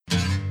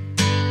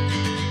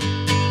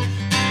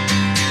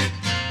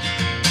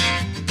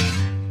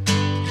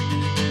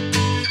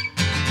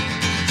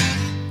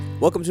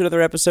Welcome to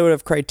another episode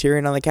of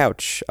Criterion on the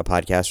Couch, a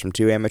podcast from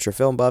two amateur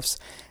film buffs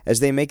as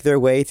they make their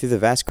way through the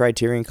vast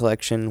Criterion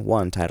collection,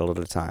 one title at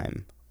a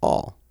time,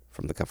 all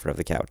from the comfort of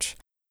the couch.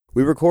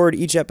 We record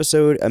each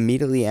episode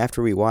immediately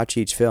after we watch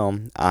each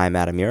film. I'm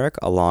Adam Urich,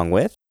 along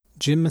with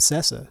Jim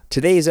Massessa.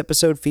 Today's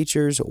episode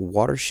features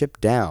Watership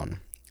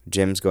Down.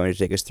 Jim's going to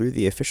take us through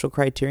the official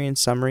Criterion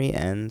summary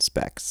and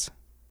specs.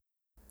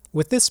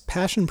 With this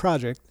passion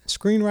project,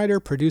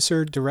 screenwriter,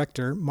 producer,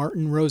 director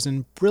Martin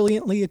Rosen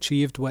brilliantly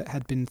achieved what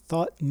had been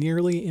thought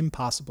nearly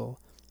impossible: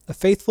 a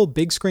faithful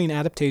big-screen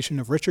adaptation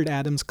of Richard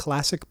Adams'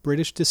 classic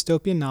British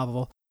dystopian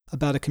novel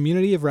about a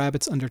community of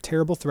rabbits under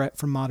terrible threat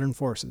from modern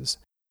forces.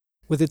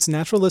 With its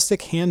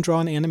naturalistic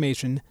hand-drawn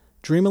animation,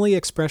 dreamily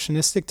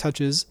expressionistic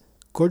touches,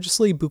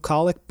 gorgeously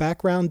bucolic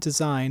background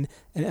design,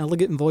 and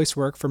elegant voice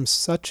work from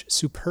such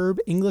superb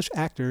English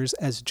actors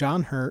as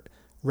John Hurt,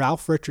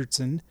 Ralph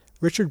Richardson,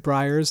 Richard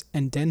Briers,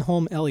 and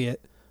Denholm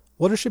Elliott,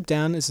 Watership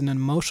Down is an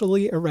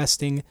emotionally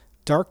arresting,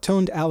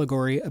 dark-toned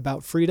allegory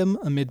about freedom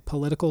amid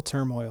political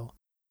turmoil.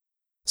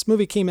 This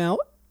movie came out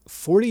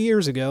 40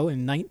 years ago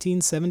in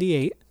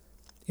 1978.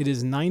 It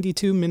is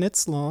 92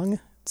 minutes long.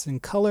 It's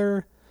in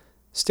color,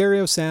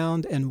 stereo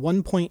sound, and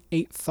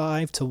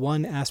 1.85 to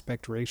 1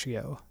 aspect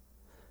ratio.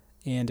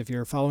 And if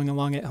you're following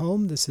along at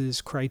home, this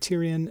is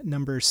Criterion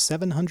number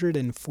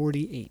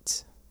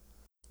 748.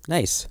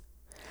 Nice.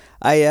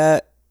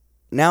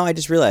 Now I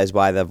just realized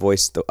why the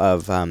voice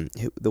of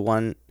the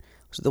one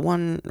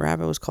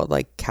rabbit was called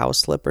like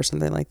Cowslip or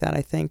something like that,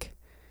 I think.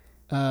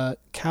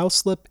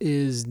 Cowslip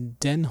is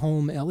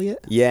Denholm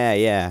Elliott?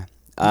 Yeah.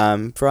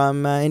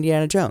 From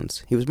Indiana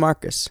Jones. He was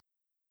Marcus.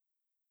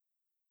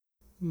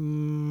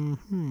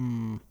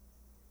 Hmm.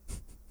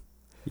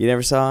 You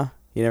never saw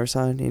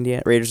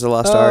Indiana Raiders of the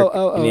Lost Ark,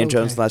 Indiana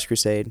Jones: The Last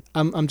Crusade.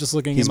 I'm just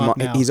looking him up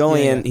now. He's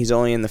only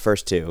in the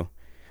first two.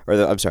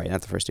 I'm sorry,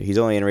 not the first two. He's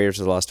only in Raiders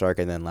of the Lost Ark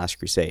and then Last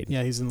Crusade.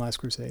 Yeah, he's in Last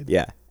Crusade.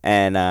 Yeah.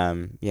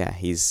 And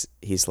he's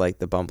like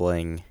the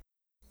bumbling.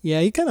 Yeah,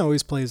 he kind of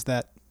always plays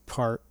that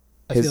part.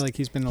 I feel like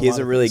he's been He has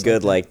a really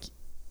good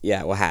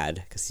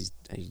because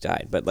he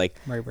died, but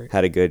right.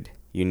 Had a good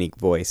unique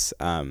voice.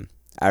 I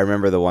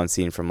remember the one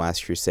scene from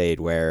Last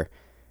Crusade where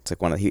it's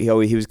like he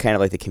was kind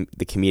of like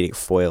the comedic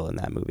foil in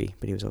that movie,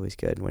 but he was always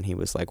good when he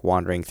was like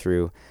wandering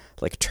through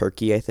like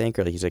Turkey, I think,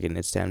 or like he's like in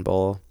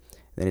Istanbul,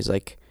 and then he's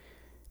like,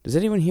 "Does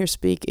anyone here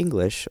speak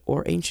English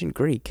or ancient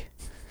Greek?"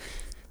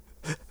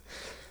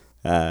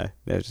 That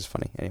was just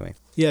funny. Anyway.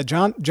 Yeah,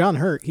 John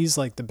Hurt, he's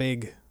like the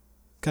big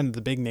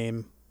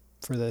name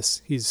for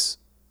this. He's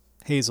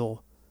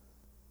Hazel.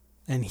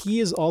 And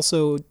he's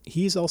also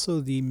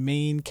the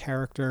main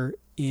character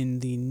in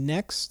the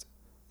next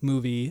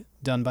movie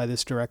done by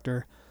this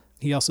director.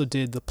 He also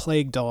did The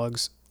Plague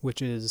Dogs,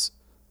 which is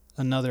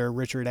another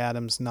Richard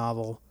Adams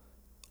novel,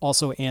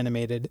 also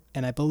animated,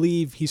 and I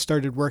believe he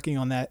started working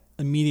on that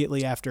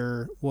immediately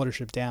after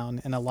Watership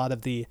Down, and a lot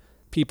of the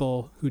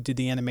people who did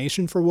the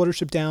animation for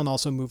Watership Down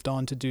also moved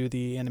on to do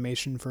the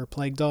animation for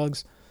Plague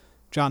Dogs.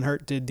 John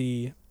Hurt did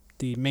the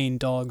main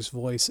dog's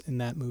voice in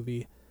that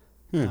movie.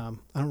 I don't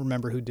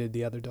remember who did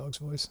the other dog's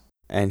voice.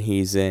 And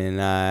he's in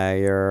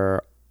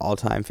your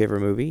all-time favorite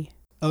movie?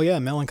 Oh yeah,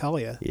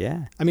 Melancholia.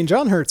 Yeah. I mean,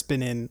 John Hurt's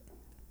been in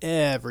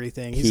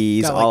everything.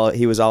 He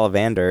was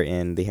Ollivander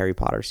in the Harry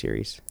Potter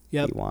series.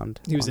 Yep.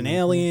 He was an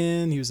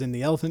Alien. He was in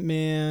The Elephant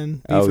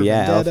Man. Vendetta,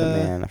 Elephant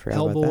Man. I forgot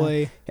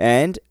Hellboy. About that.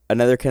 And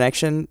another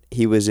connection,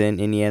 he was in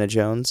Indiana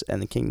Jones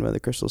and the Kingdom of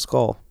the Crystal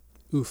Skull.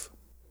 Oof.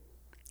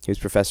 He was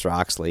Professor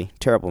Oxley.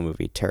 Terrible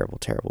movie.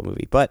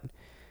 But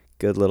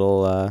good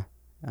little...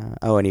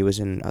 and he was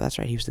in... Oh, that's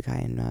right. He was the guy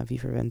in V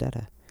for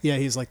Vendetta. Yeah,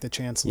 he's like the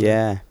Chancellor.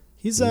 Yeah.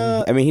 He's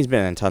he's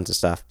been in tons of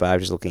stuff, but I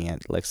was just looking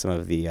at like some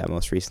of the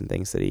most recent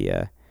things that he...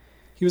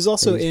 He was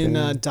also in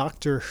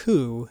Doctor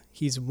Who.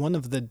 He's one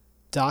of the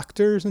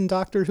doctors in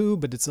Doctor Who,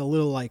 but it's a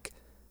little like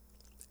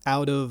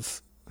out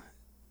of...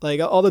 Like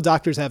all the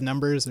doctors have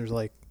numbers. There's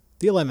like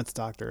the 11th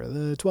Doctor,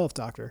 the 12th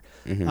Doctor.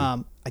 Mm-hmm.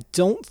 I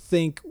don't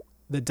think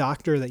the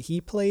Doctor that he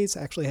plays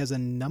actually has a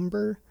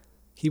number.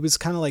 He was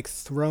kind of like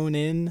thrown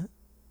in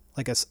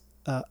like a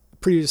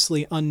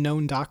previously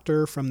unknown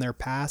doctor from their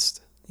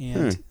past,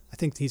 and I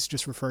think he's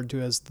just referred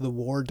to as the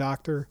War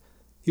Doctor.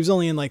 He was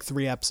only in like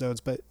 3 episodes,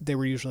 but they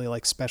were usually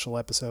like special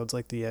episodes,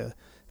 like the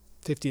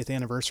 50th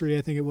anniversary,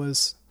 I think it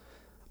was.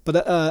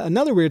 But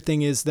another weird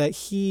thing is that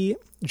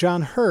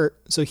John Hurt,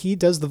 so he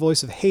does the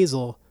voice of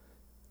Hazel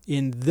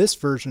in this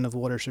version of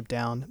Watership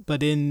Down,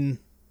 but in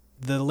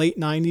the late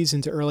 90s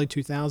into early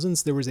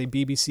 2000s, there was a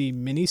BBC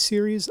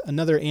miniseries,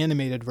 another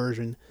animated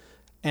version,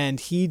 and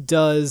he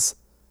does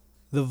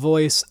the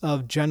voice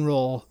of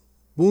General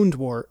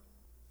Woundwort.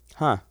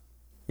 Huh.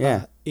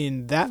 Yeah.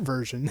 In that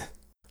version,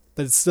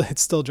 but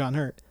it's still John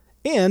Hurt.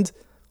 And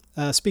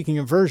speaking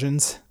of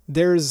versions,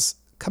 there's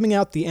coming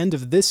out the end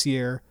of this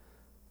year,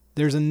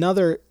 there's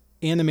another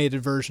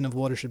animated version of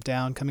Watership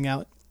Down coming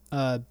out.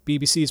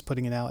 BBC is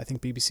putting it out. I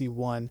think BBC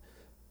One.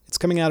 It's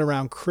coming out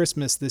around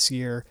Christmas this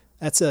year.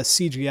 That's a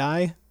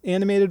CGI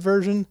animated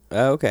version.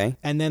 Oh, okay.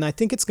 And then I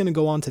think it's going to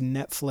go on to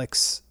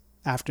Netflix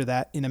after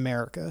that in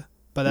America.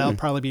 but that'll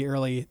probably be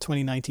early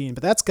 2019.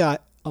 But that's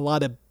got a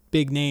lot of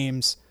big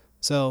names.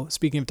 So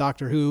speaking of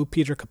Doctor Who,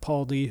 Peter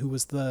Capaldi, who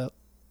was the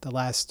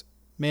last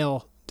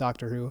male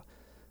Doctor Who,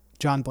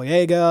 John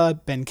Boyega,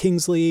 Ben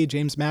Kingsley,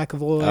 James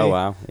McAvoy. Oh,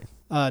 wow.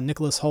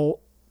 Nicholas Hoult.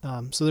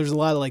 So there's a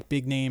lot of like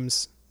big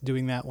names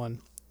doing that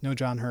one. No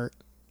John Hurt.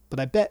 But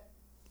I bet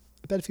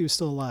if he was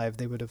still alive,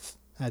 they would have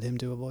had him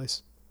do a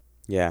voice.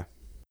 Yeah.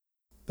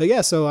 But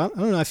yeah, so I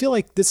don't know. I feel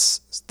like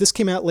this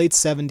came out late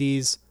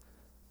 70s.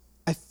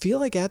 I feel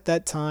like at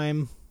that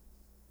time,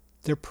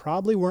 there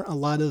probably weren't a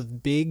lot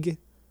of big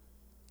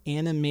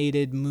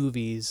animated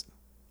movies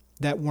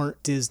that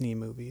weren't Disney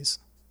movies.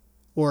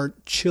 Or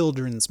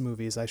children's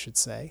movies, I should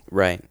say.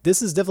 Right.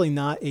 This is definitely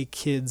not a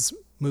kid's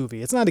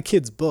movie. It's not a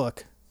kid's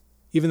book,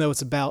 even though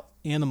it's about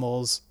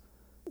animals,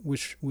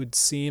 which would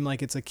seem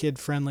like it's a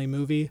kid-friendly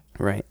movie.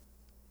 Right.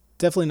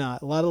 Definitely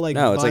not. A lot of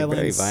violence. It's like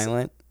very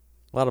violent.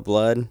 A lot of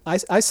blood. I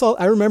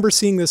remember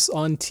seeing this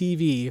on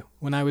TV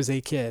when I was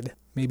a kid,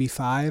 maybe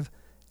 5,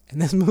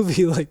 and this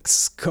movie like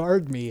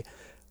scarred me.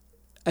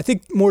 I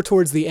think more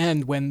towards the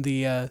end when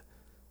the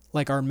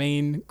our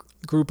main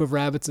group of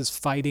rabbits is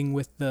fighting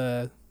with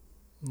the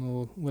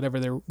whatever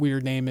their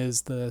weird name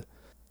is, the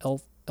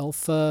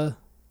Elfrafan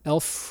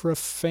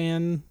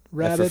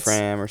rabbits.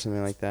 Elfrafam or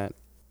something like that.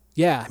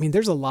 Yeah, I mean,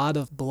 there's a lot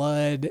of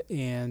blood,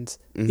 and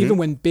even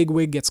when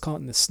Bigwig gets caught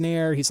in the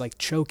snare, he's like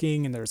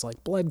choking, and there's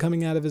like blood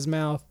coming out of his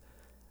mouth.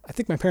 I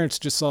think my parents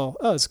just saw,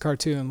 oh, it's a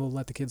cartoon, we'll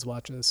let the kids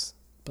watch this.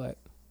 But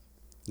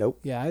nope.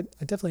 Yeah, I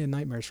definitely had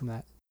nightmares from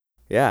that.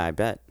 Yeah, I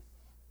bet.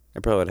 I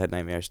probably would have had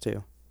nightmares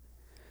too.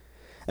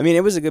 I mean,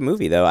 it was a good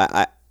movie though.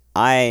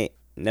 I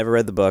never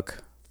read the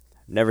book,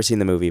 never seen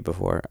the movie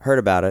before. Heard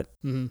about it.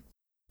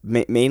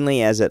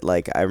 Mainly as it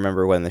like I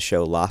remember when the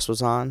show Lost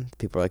was on,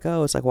 people were like,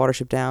 "Oh, it's like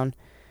Watership Down."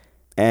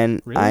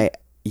 And really?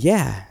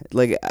 There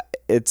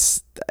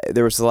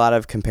was a lot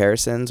of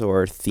comparisons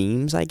or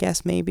themes, I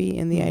guess, maybe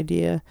in the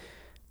idea.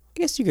 I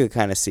guess you could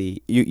kind of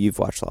see, you've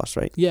watched Lost,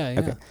 right? Yeah.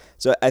 Okay.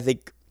 So I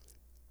think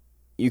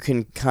you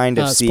can kind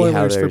of see how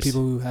there's... Spoilers for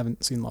people who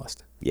haven't seen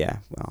Lost. Yeah,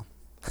 well,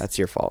 that's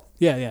your fault.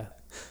 Yeah.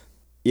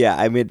 Yeah,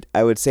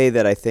 I would say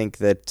that I think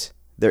that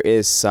there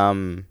is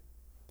some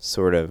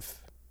sort of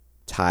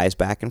ties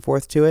back and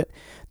forth to it.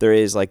 There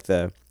is like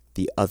the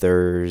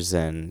others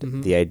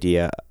and the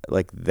idea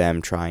like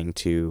them trying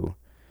to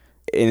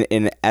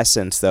in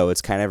essence though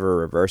it's kind of a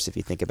reverse if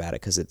you think about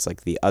it, because it's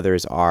like the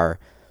others are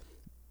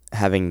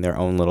having their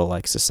own little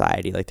like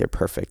society, like their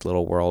perfect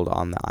little world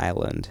on the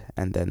island,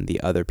 and then the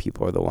other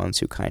people are the ones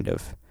who kind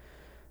of,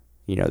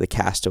 the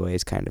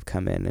castaways kind of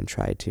come in and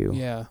try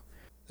to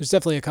there's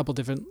definitely a couple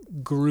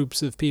different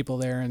groups of people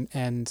there,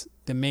 and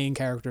the main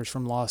characters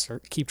from Lost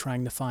keep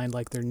trying to find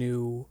like their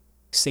new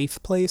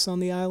safe place on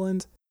the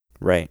island.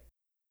 Right.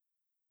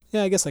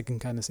 Yeah, I guess I can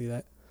kind of see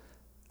that.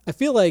 I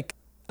feel like,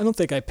 I don't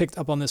think I picked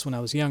up on this when I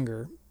was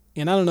younger,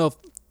 and I don't know if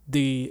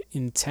the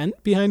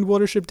intent behind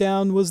Watership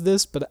Down was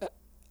this, but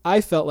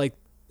I felt like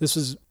this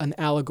was an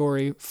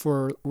allegory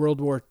for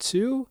World War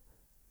II.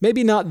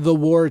 Maybe not the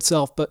war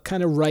itself, but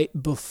kind of right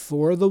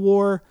before the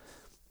war,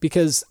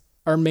 because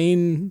our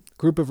main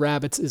group of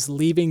rabbits is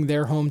leaving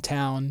their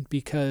hometown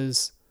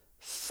because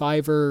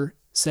Fiverr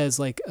says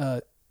like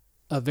a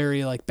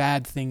very like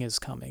bad thing is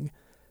coming.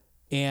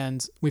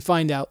 And we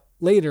find out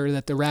later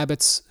that the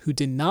rabbits who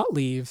did not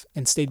leave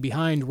and stayed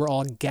behind were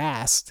all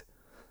gassed.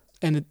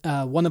 And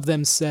one of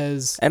them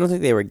says... I don't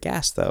think they were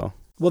gassed, though.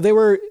 Well, they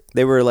were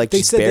like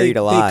just buried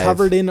alive. They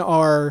covered in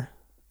our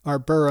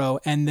burrow,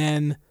 and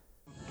then...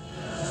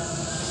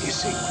 You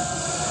see,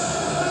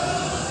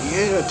 the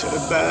air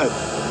turned bad.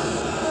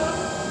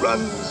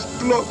 Runs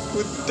blocked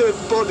with dead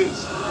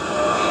bodies.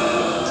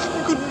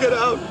 We couldn't get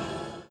out.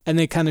 And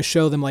they kind of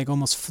show them like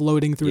almost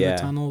floating through the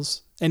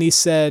tunnels. And he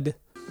said...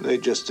 They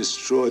just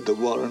destroyed the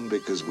Warren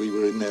because we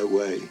were in their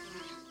way.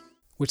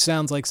 Which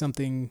sounds like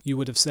something you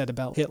would have said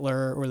about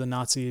Hitler or the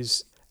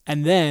Nazis.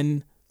 And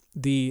then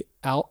the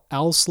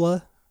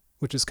Alsla,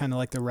 which is kind of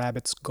like the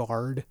rabbit's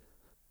guard,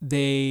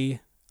 they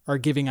are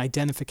giving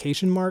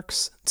identification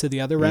marks to the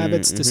other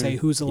rabbits to say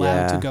who's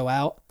allowed to go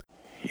out.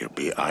 You'll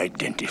be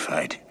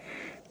identified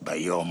by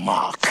your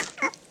mark.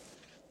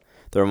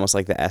 They're almost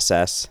like the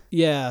SS.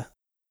 Yeah.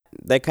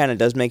 That kind of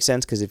does make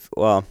sense because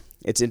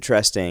it's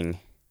interesting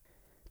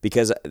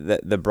because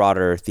the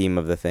broader theme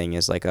of the thing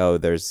is like,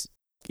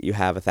 you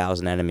have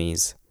 1,000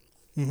 enemies,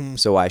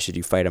 so why should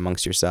you fight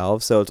amongst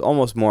yourselves? So it's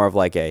almost more of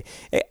like I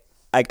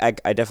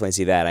definitely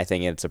see that. I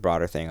think it's a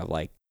broader thing of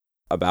like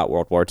about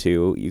World War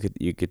II.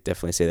 You could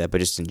definitely say that, but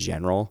just in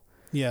general.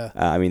 Yeah.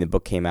 I mean, the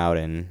book came out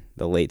in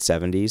the late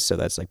 70s, so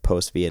that's like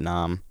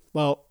post-Vietnam.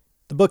 Well,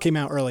 the book came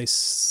out early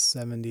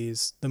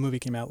 70s. The movie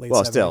came out late 70s.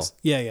 Well, still.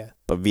 Yeah.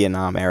 But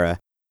Vietnam era.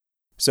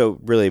 So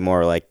really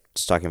more like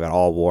just talking about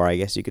all war, I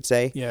guess you could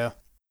say. Yeah.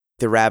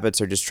 The rabbits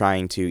are just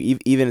trying to,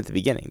 even at the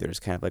beginning, they're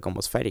just kind of like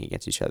almost fighting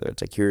against each other.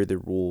 It's like, here are the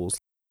rules.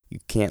 You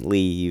can't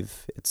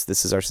leave.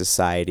 This is our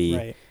society.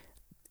 Right.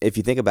 If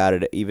you think about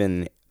it,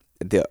 even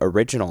the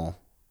original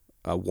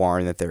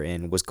Warren that they're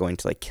in was going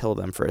to like kill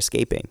them for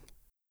escaping.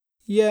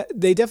 Yeah,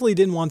 they definitely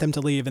didn't want them to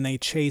leave, and they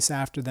chase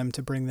after them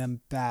to bring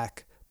them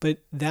back. But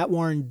that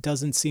warren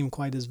doesn't seem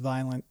quite as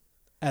violent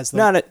as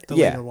the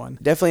later one.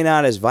 Definitely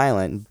not as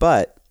violent,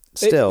 but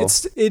still.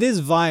 It is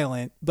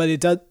violent, but I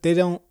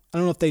don't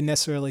know if they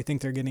necessarily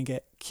think they're going to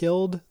get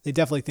killed. They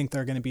definitely think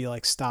they're going to be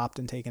like stopped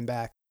and taken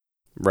back.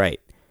 Right.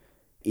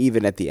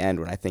 Even at the end,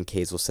 when I think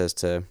Hazel says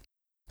to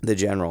the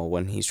general,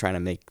 when he's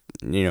trying to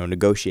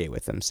negotiate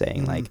with them,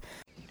 saying like,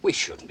 we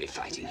shouldn't be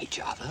fighting each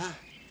other.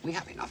 We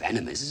have enough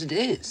enemies as it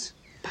is.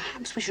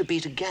 Perhaps we should be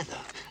together,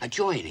 a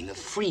joining of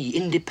free,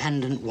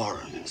 independent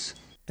warrens.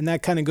 And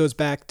that kind of goes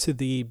back to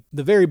the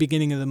very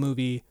beginning of the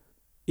movie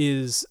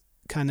is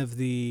kind of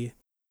the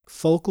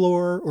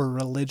folklore or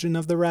religion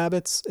of the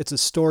rabbits. It's a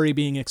story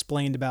being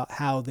explained about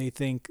how they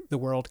think the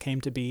world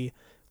came to be.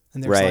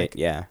 And there's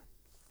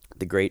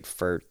the great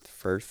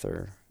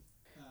Frith.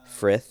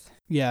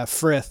 Yeah,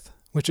 Frith,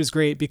 which is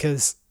great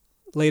because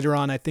later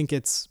on, I think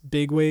it's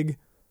Bigwig.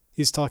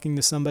 He's talking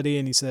to somebody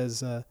and he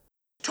says,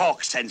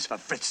 talk sense for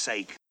Frith's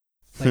sake.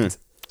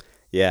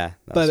 Yeah,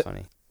 that's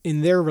funny.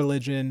 In their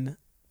religion,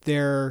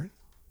 their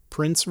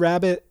Prince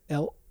Rabbit,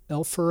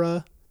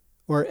 Elphara,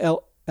 or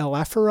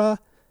Elaphara,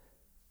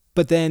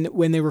 but then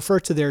when they refer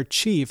to their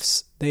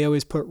chiefs, they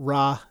always put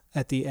Ra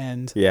at the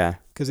end. Yeah.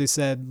 Because they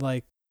said,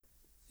 like,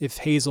 if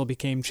Hazel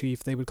became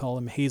chief, they would call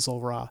him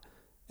Hazel Ra.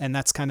 And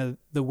that's kind of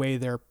the way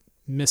their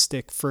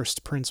mystic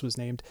first prince was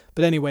named.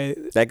 But anyway.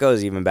 That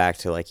goes even back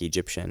to, like,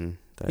 Egyptian.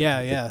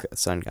 The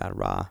sun god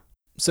Ra.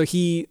 So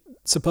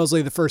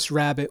supposedly the first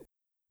rabbit,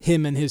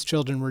 him and his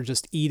children were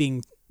just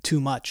eating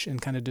too much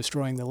and kind of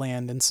destroying the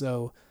land. And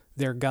so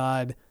their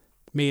god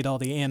made all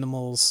the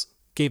animals,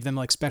 gave them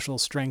like special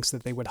strengths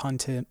that they would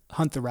hunt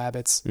the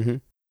rabbits. Mm-hmm.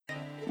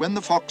 When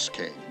the fox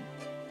came,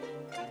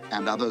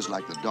 and others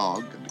like the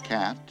dog and the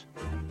cat,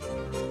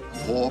 and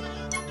hawk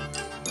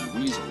and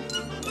weasel,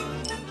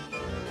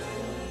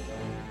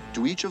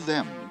 to each of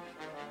them,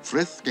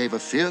 Frith gave a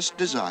fierce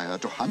desire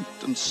to hunt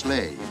and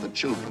slay the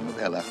children of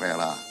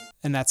Elaphara.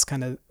 And that's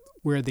kind of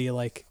where the,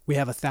 like, we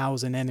have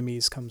 1,000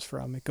 enemies comes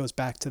from. It goes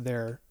back to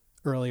their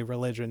early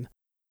religion.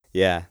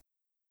 Yeah.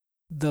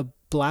 The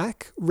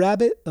black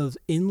rabbit of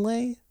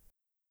Inlay.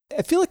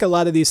 I feel like a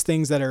lot of these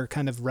things that are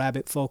kind of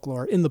rabbit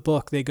folklore, in the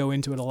book, they go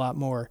into it a lot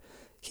more.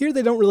 Here,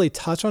 they don't really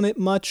touch on it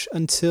much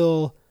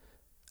until,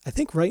 I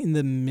think, right in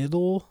the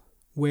middle,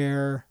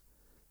 where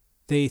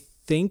they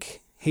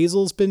think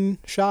Hazel's been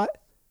shot.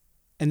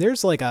 And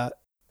there's like a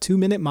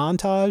 2-minute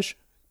montage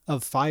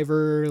of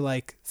Fiver,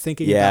 like,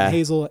 thinking about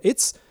Hazel.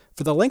 It's,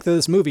 for the length of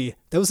this movie,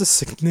 that was a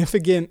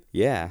significant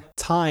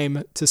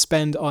time to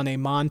spend on a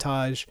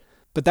montage.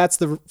 But that's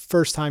the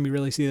first time you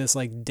really see this,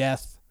 like,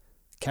 death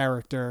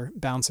character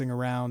bouncing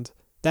around.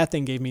 That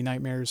thing gave me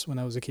nightmares when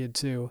I was a kid,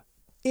 too.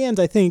 And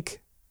I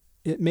think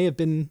it may have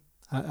been,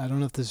 I don't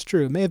know if this is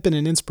true, it may have been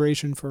an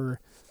inspiration for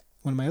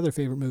one of my other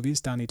favorite movies,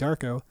 Donnie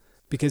Darko,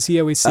 because he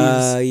always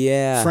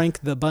sees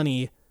Frank the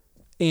Bunny.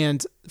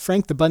 And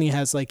Frank the Bunny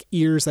has, like,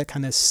 ears that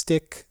kind of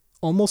stick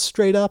almost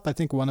straight up. I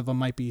think one of them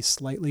might be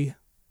slightly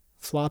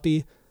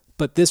floppy.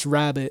 But this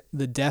rabbit,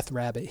 the death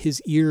rabbit,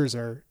 his ears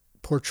are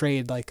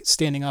portrayed like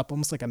standing up,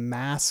 almost like a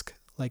mask,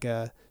 like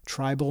a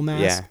tribal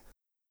mask.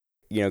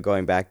 Yeah.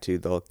 Going back to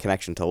the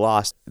connection to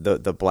Lost,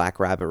 the black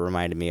rabbit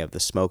reminded me of the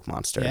smoke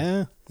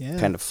monster. Yeah.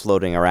 Kind of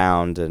floating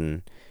around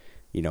and,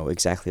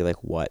 exactly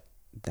like what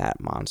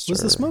that monster...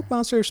 Was the smoke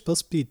monster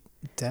supposed to be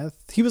death?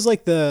 He was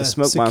like the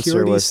smoke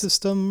security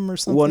system or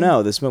something? Well,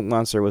 no, the smoke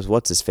monster was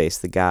what's-his-face,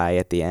 the guy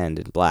at the end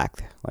in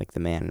black, like the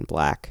man in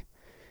black.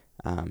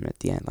 At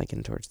the end, like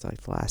towards the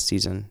last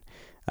season.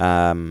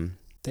 The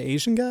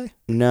Asian guy?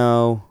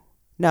 No,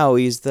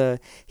 he's the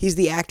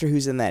actor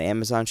who's in that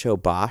Amazon show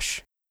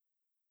Bosch.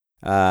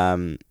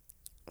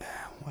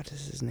 What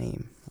is his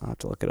name? I'll have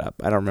to look it up.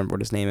 I don't remember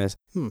what his name is.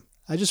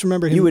 I just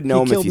remember him. You would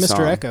know him if you saw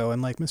him. Mr. Echo,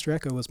 and like Mr.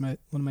 Echo was one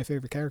of my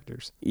favorite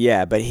characters.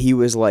 Yeah, but he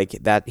was like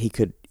that.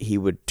 He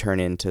would turn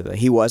into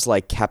he was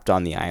like kept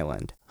on the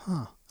island.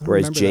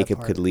 Whereas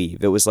Jacob could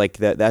leave. It was like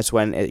that's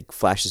when it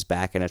flashes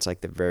back, and it's like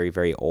the very,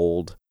 very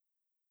old.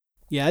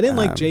 Yeah, I didn't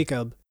like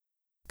Jacob.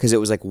 Because it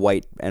was like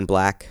white and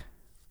black.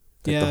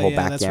 Like the whole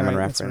backgammon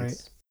reference.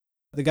 That's right.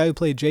 The guy who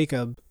played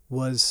Jacob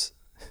was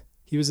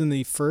in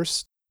the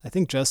first, I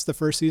think just the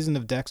first season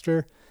of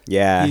Dexter.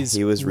 Yeah,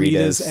 he was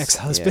Rita's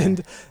ex-husband.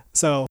 Yeah.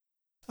 So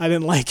I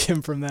didn't like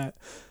him from that.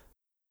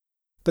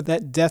 But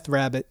that Death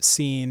Rabbit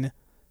scene,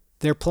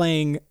 they're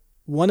playing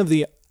one of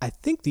the, I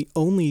think the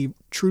only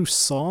true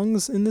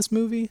songs in this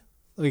movie,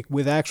 like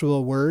with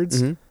actual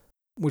words,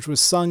 which was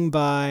sung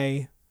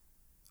by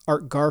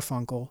Art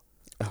Garfunkel.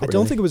 Oh, I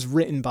don't think it was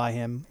written by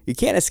him. You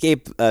can't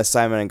escape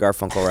Simon and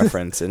Garfunkel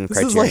reference in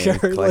Criterion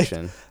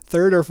Collection. Like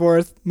third or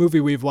fourth movie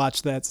we've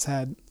watched that's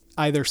had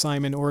either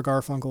Simon or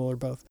Garfunkel or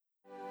both.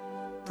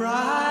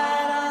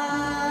 Bright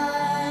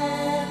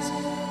eyes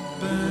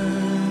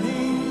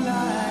burning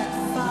like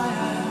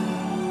fire.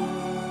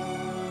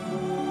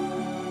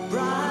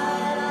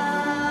 Bright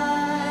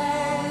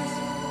eyes,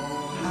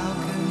 how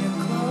can you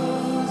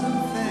close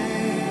and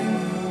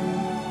fade?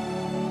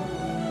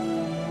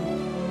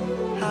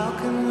 How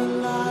can the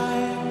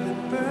light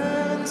that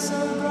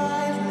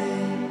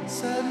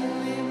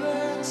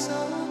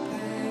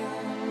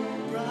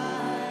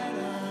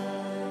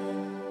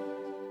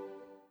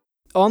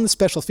on the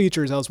special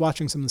features, I was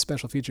watching some of the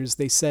special features,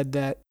 they said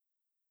that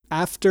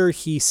after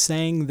he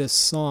sang this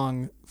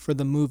song for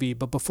the movie,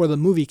 but before the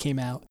movie came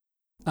out,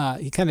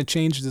 he kind of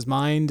changed his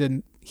mind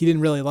and he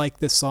didn't really like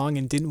this song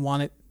and didn't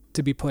want it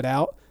to be put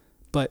out,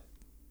 but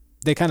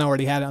they kind of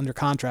already had it under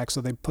contract,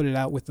 so they put it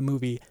out with the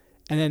movie.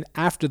 And then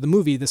after the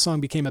movie, the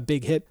song became a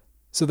big hit.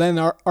 So then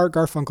Art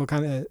Garfunkel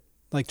kind of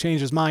like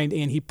changed his mind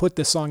and he put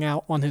this song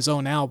out on his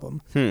own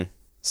album.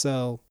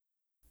 So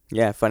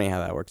yeah, funny how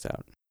that works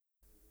out.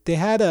 They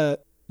had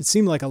it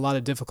seemed like a lot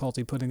of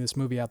difficulty putting this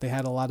movie out. They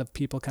had a lot of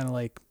people kind of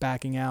like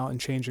backing out and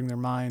changing their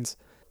minds.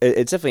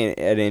 It's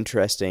definitely an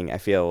interesting, I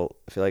feel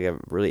like a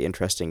really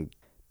interesting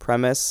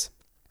premise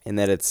in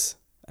that it's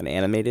an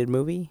animated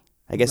movie.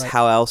 I guess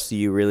how else do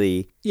you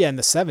really... Yeah, in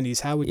the 70s,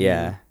 how would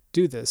you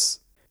do this?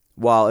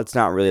 While it's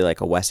not really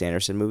like a Wes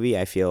Anderson movie,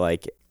 I feel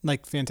like...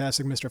 Like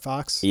Fantastic Mr.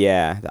 Fox?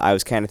 Yeah, I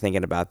was kind of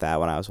thinking about that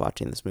when I was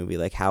watching this movie.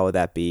 Like, how would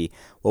that be?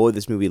 What would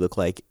this movie look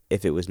like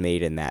if it was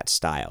made in that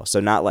style? So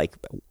not like,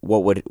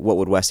 what would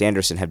Wes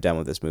Anderson have done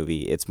with this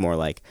movie? It's more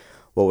like,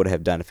 what would it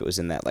have done if it was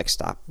in that like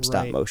stop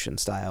motion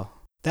style?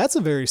 That's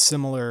a very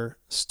similar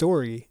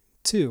story,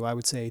 too, I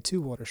would say,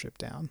 to Watership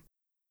Down.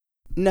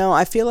 No,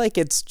 I feel like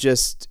it's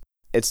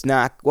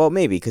not, well,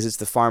 maybe, because it's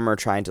the farmer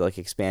trying to like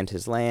expand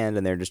his land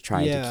and they're just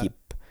trying to keep...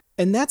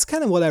 And that's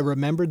kind of what I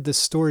remembered the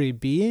story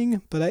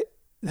being, but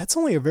that's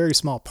only a very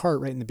small part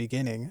right in the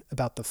beginning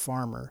about the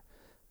farmer.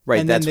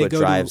 Right, and that's then what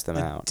drives them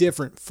out.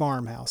 Different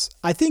farmhouse.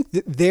 I think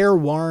that their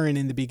Warren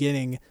in the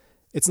beginning,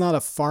 it's not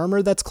a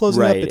farmer that's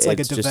closing up, it's like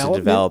a development. Just a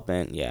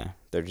development, yeah.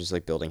 They're just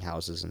like building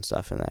houses and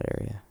stuff in that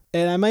area.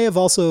 And I may have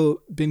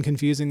also been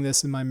confusing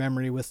this in my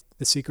memory with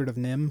The Secret of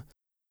NIMH,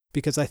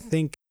 because I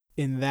think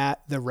in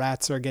that the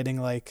rats are getting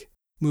like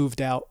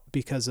moved out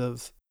because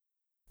of...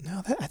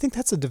 No, I think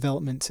that's a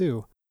development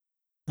too.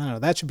 I don't know.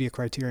 That should be a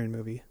Criterion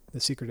movie, The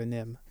Secret of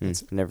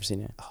NIMH. Never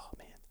seen it. Oh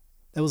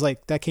man,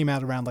 that came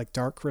out around like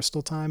Dark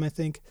Crystal time, I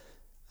think.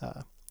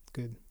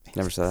 Good.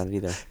 Never saw that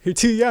either. You're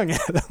too young,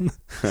 Adam.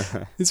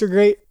 These are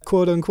great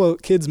quote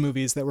unquote kids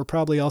movies that were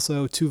probably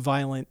also too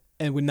violent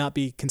and would not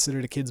be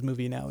considered a kids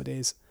movie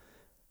nowadays.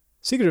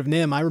 Secret of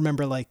NIMH, I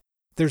remember like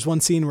there's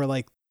one scene where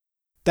like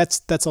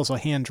that's also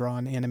hand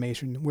drawn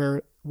animation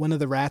where one of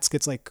the rats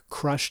gets like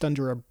crushed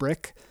under a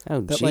brick.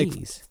 Oh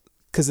jeez.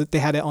 Because they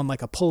had it on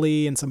like a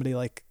pulley and somebody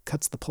like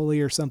cuts the pulley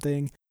or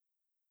something.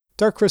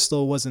 Dark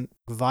Crystal wasn't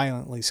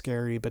violently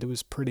scary, but it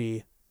was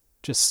pretty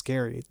just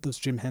scary. Those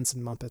Jim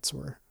Henson Muppets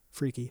were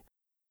freaky.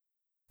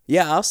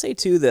 Yeah, I'll say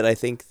too that I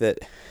think that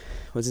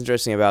what's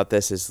interesting about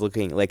this is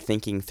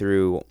thinking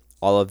through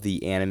all of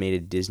the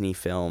animated Disney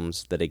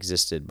films that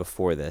existed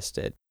before this,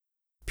 that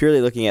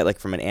purely looking at like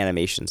from an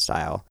animation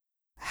style,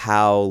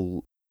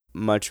 how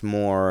much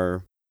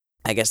more,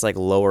 I guess, like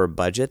lower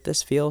budget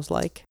this feels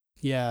like.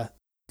 Yeah.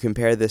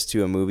 Compare this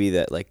to a movie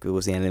that like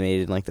was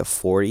animated in like the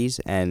 40s,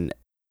 and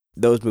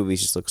those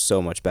movies just look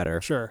so much better.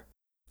 Sure.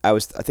 I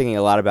was thinking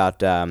a lot about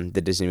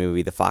the Disney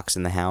movie The Fox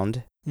and the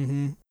Hound.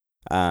 Mm-hmm.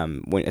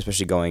 When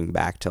especially going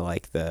back to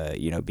like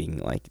the being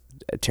like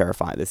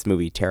terrifying, this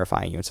movie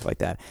terrifying you and stuff like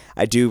that.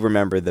 I do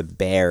remember the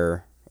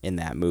bear in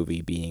that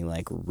movie being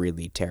like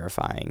really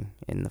terrifying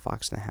in The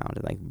Fox and the Hound,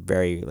 and like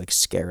very like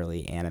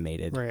scarily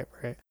animated. Right.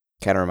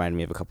 Kind of reminded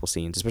me of a couple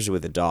scenes, especially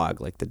with the dog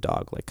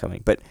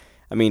coming. But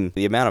I mean,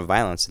 the amount of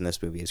violence in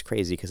this movie is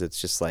crazy because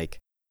it's just like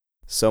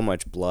so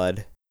much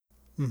blood.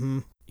 Mm-hmm.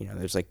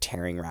 There's like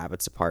tearing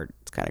rabbits apart.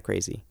 It's kind of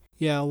crazy.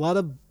 Yeah, a lot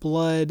of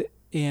blood,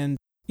 and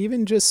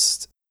even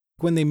just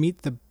when they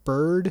meet the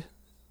bird,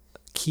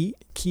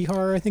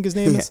 Kihar, I think his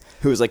name is.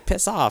 Who was like,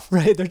 piss off.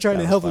 Right, they're trying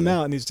to help him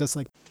out, and he's just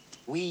like...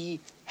 We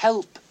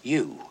help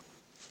you.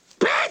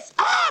 Piss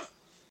off!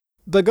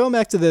 But going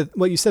back to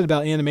what you said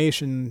about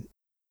animation,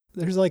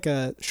 there's like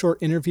a short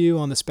interview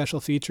on the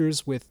special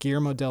features with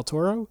Guillermo del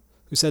Toro,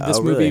 who said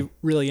this movie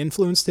really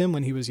influenced him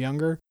when he was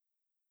younger.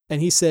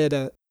 And he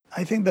said...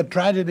 I think the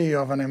tragedy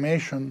of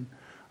animation,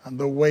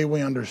 the way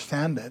we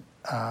understand it,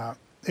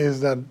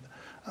 is that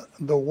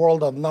the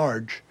world at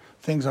large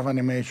thinks of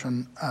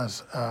animation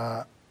as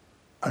a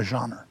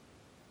genre,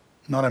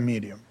 not a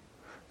medium.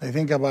 They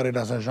think about it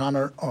as a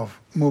genre of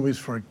movies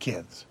for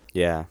kids.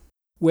 Yeah.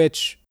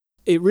 Which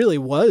it really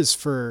was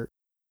for...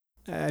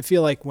 I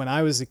feel like when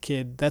I was a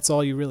kid, that's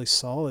all you really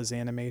saw as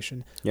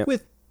animation. Yep.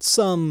 With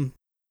some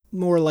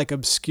more like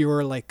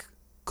obscure, like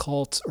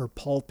cult or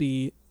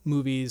pulpy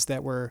movies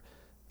that were...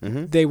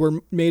 Mm-hmm. They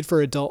were made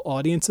for adult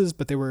audiences,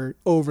 but they were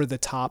over the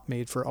top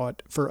made for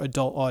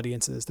adult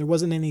audiences. There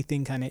wasn't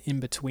anything kind of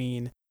in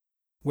between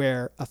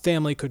where a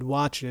family could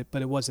watch it,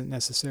 but it wasn't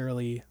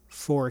necessarily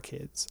for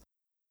kids.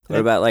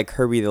 What about like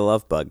Herbie the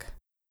Love Bug?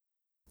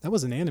 That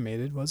wasn't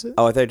animated, was it?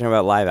 Oh, I thought you were talking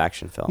about live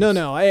action films.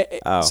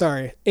 No.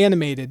 Sorry,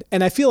 animated.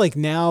 And I feel like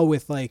now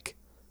with like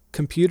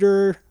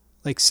computer,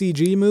 like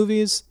CG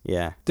movies,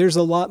 yeah, there's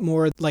a lot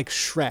more like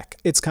Shrek.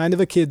 It's kind of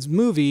a kid's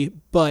movie,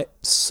 but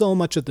so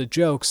much of the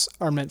jokes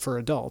are meant for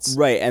adults.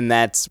 Right, and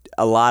that's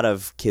a lot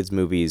of kids'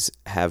 movies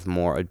have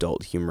more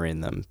adult humor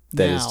in them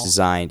that is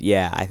designed.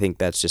 Yeah, I think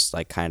that's just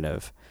like kind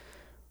of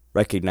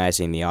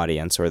recognizing the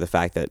audience, or the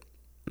fact that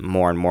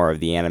more and more of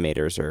the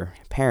animators are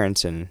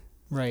parents, and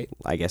right.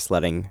 I guess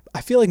letting...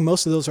 I feel like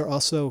most of those are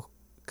also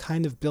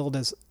kind of billed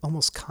as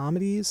almost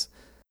comedies.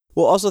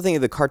 Well, also think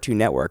of the Cartoon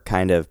Network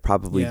kind of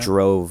probably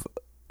drove,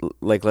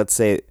 like, let's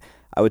say,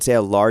 I would say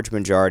a large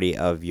majority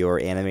of your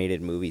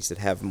animated movies that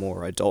have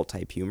more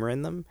adult-type humor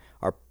in them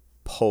are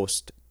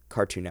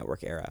post-Cartoon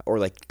Network era, or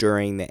like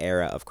during the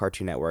era of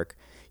Cartoon Network.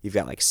 You've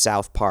got like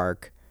South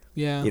Park,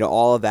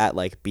 all of that,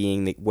 like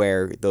being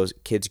where those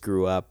kids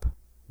grew up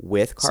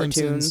with cartoons.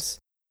 Simpsons.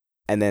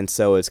 And then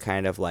so it's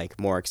kind of like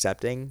more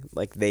accepting.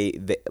 Like they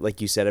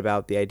like you said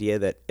about the idea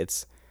that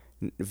it's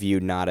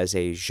viewed not as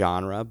a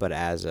genre but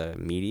as a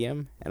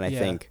medium. And I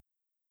think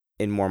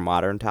in more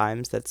modern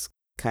times that's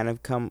kind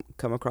of come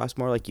across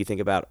more. Like you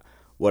think about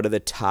what are the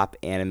top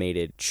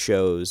animated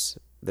shows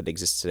that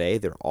exist today?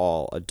 They're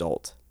all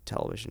adult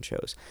television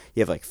shows.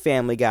 You have like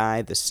Family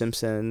Guy, The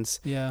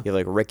Simpsons. Yeah. You have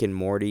like Rick and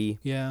Morty.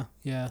 Yeah.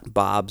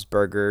 Bob's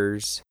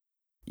Burgers.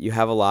 You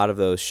have a lot of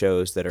those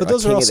shows that are. But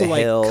those King are also of the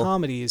like Hill.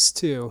 Comedies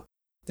too.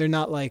 They're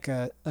not like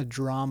a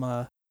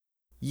drama.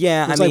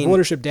 Yeah, it's like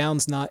Watership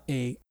Down's not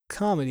a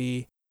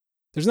comedy.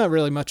 There's not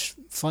really much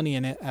funny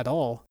in it at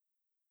all.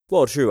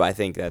 Well, true. I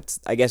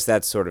guess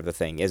that's sort of the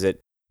thing. Is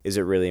it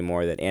really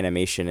more that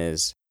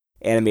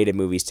animated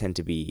movies tend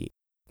to be,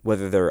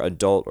 whether they're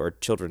adult or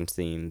children's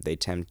themed, they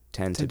tend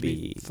to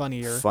be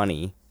funnier.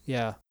 Funny.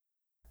 Yeah.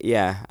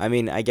 Yeah. I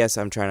mean, I guess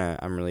I'm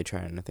really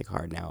trying to think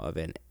hard now of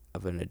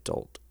an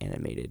adult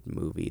animated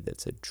movie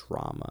that's a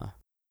drama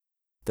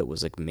that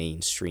was like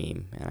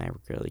mainstream, and I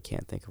really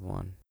can't think of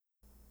one.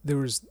 There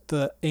was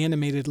the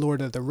animated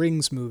Lord of the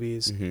Rings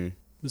movies. Mm-hmm.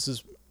 This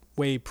is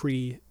way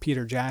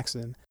pre-Peter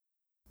Jackson.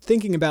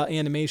 Thinking about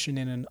animation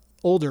in an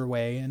older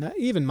way, and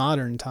even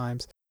modern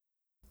times,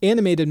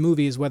 animated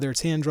movies, whether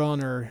it's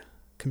hand-drawn or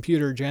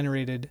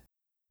computer-generated,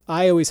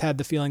 I always had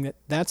the feeling that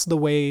that's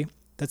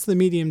the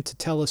medium to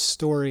tell a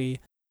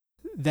story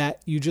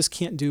that you just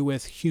can't do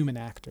with human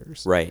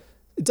actors. Right.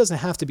 It doesn't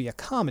have to be a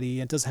comedy,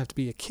 it doesn't have to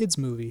be a kid's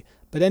movie,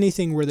 but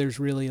anything where there's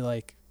really,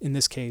 like, in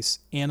this case,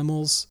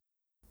 animals,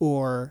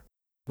 or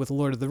with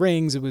Lord of the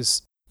Rings, it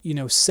was,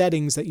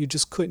 settings that you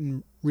just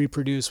couldn't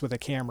reproduce with a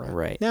camera.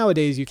 Right.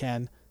 Nowadays you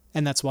can,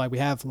 and that's why we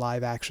have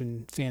live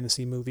action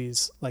fantasy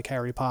movies like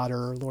Harry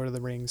Potter or Lord of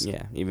the Rings.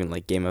 Yeah, even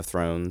like Game of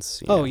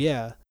Thrones. Oh,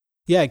 yeah.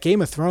 Yeah,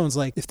 Game of Thrones,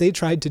 like, if they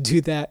tried to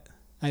do that,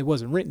 it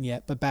wasn't written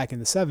yet, but back in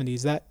the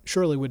 70s, that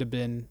surely would have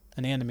been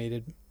an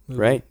animated movie.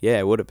 Right, yeah,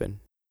 it would have been.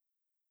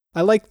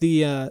 I like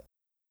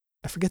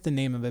I forget the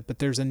name of it, but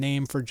there's a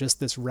name for just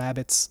this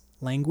rabbit's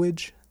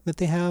language that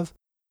they have.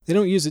 They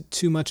don't use it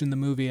too much in the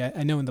movie.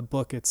 I know in the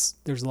book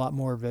there's a lot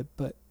more of it,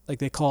 but like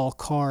they call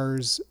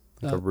cars...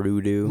 Like a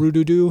roo-doo.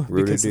 Roo-doo-doo.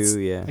 Roo-doo-doo,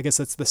 yeah. I guess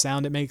that's the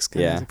sound it makes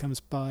as it comes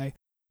by.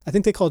 I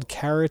think they called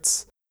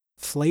carrots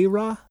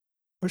flayra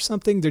or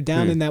something. They're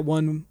down in that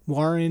one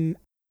warren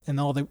and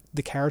all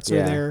the carrots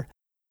are there.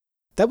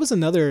 That was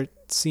another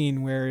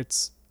scene where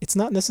it's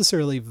not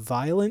necessarily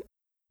violent,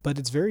 but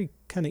it's very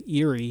kind of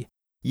eerie.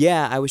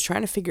 Yeah, I was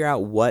trying to figure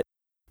out what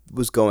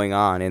was going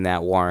on in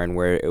that warren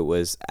where it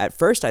was... At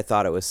first I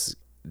thought it was...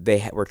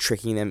 They were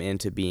tricking them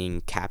into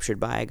being captured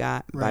by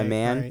a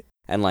man. Right.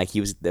 And like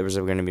there was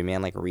going to be a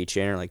man like reach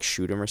in or like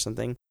shoot him or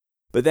something.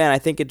 But then I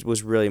think it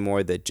was really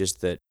more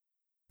that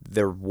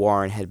their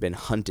warren had been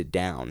hunted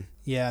down.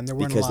 Yeah, and there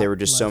weren't because there were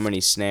just so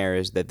many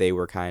snares that they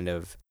were kind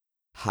of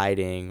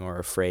hiding or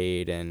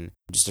afraid and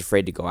just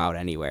afraid to go out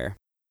anywhere.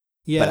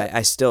 Yeah. But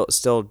I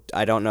still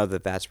I don't know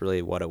that that's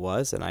really what it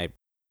was, and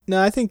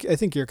No, I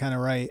think you're kind of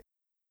right.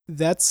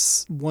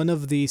 That's one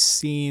of the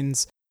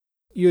scenes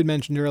you had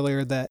mentioned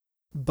earlier that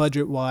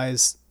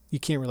budget-wise you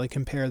can't really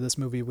compare this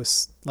movie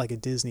with like a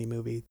Disney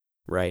movie.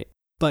 Right.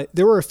 But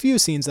there were a few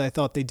scenes that I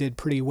thought they did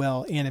pretty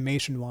well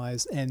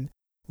animation-wise. And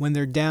when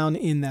they're down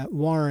in that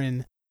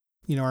warren,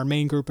 our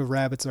main group of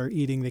rabbits are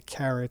eating the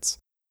carrots.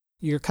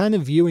 You're kind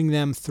of viewing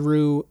them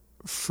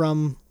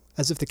from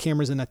as if the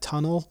camera's in a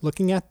tunnel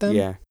looking at them.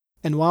 Yeah.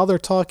 And while they're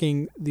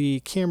talking, the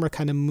camera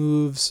kind of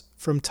moves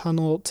from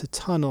tunnel to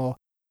tunnel.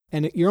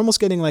 And you're almost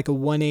getting like a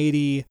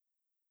 180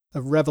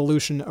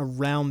 revolution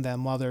around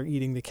them while they're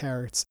eating the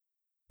carrots.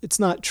 It's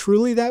not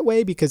truly that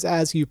way because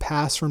as you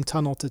pass from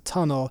tunnel to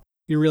tunnel,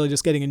 you're really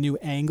just getting a new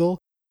angle.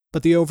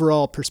 But the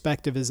overall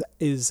perspective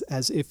is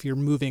as if you're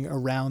moving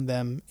around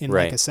them in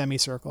like a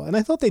semicircle. And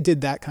I thought they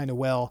did that kind of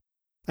well.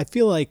 I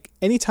feel like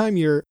anytime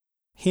you're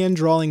hand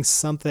drawing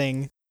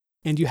something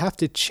and you have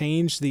to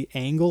change the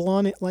angle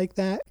on it like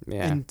that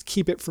and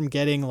keep it from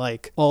getting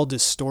like all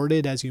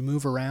distorted as you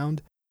move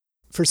around.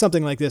 For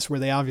something like this where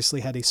they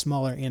obviously had a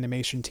smaller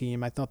animation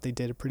team, I thought they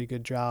did a pretty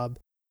good job.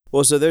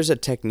 Well, so there's a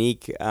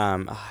technique,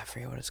 I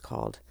forget what it's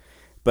called,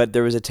 but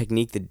there was a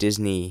technique that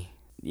Disney,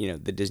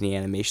 the Disney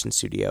Animation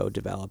Studio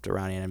developed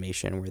around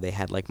animation where they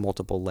had like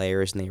multiple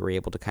layers and they were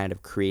able to kind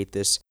of create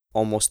this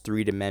almost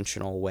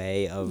three-dimensional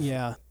way of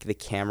the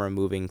camera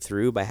moving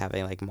through by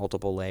having like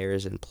multiple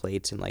layers and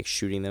plates and like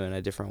shooting them in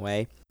a different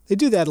way. They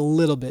do that a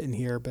little bit in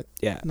here, but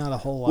not a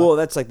whole lot. Well,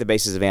 that's like the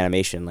basis of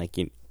animation. Like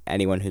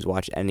anyone who's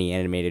watched any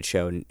animated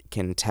show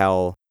can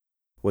tell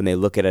when they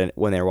look at it,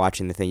 when they're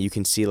watching the thing, you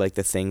can see like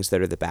the things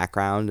that are the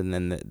background, and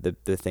then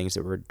the things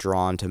that were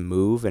drawn to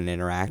move and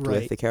interact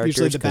with the characters.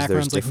 Usually the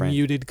background's like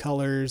muted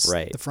colors.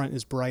 Right. The front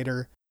is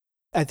brighter.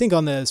 I think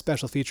on the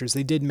special features,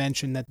 they did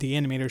mention that the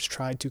animators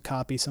tried to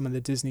copy some of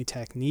the Disney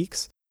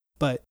techniques,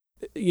 but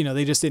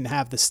they just didn't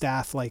have the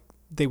staff like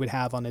they would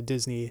have on a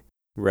Disney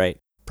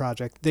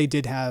project. They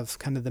did have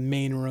kind of the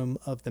main room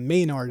of the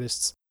main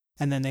artists,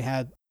 and then they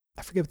had,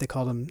 I forget what they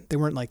called them. They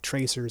weren't like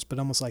tracers, but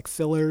almost like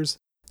fillers.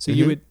 So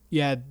you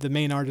had the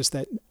main artist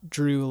that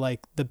drew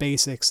like the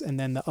basics, and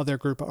then the other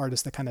group of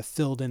artists that kind of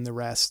filled in the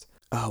rest.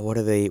 Oh, what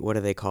are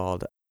they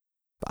called?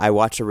 I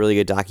watched a really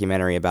good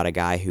documentary about a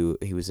guy who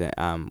he was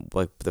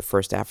like the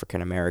first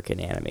African American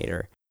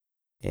animator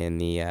in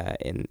the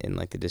in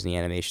like the Disney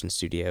Animation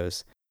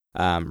Studios.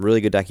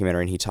 Really good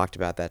documentary, and he talked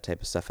about that type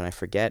of stuff, and I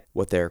forget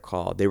what they're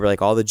called. They were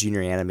like all the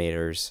junior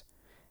animators,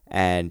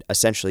 and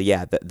essentially,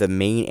 the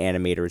main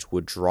animators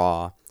would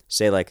draw,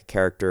 say like a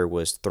character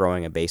was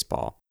throwing a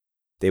baseball.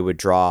 The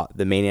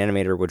main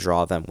animator would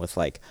draw them with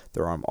like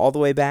their arm all the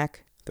way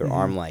back, their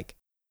arm like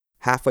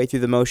halfway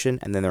through the motion,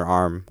 and then their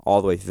arm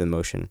all the way through the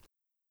motion.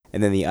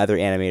 And then the other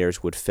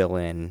animators would fill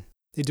in.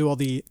 They do all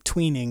the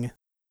tweening,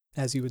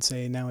 as you would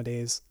say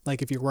nowadays.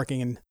 Like if you're working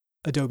in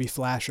Adobe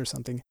Flash or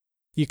something,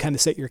 you kind of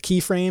set your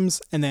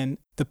keyframes, and then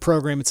the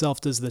program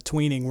itself does the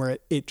tweening where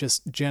it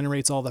just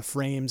generates all the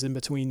frames in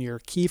between your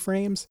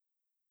keyframes.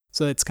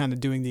 So it's kind of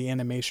doing the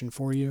animation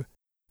for you.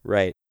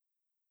 Right.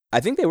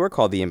 I think they were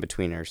called the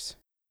In-Betweeners.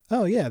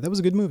 Oh, yeah, that was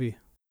a good movie.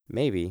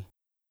 Maybe.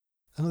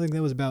 I don't think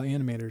that was about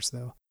animators,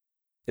 though.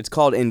 It's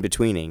called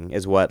in-betweening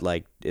is what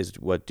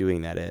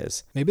doing that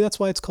is. Maybe that's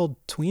why it's called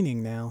tweening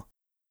now.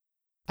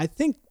 I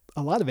think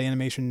a lot of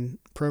animation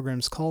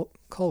programs call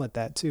it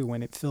that, too,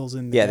 when it fills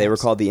in the gaps. They were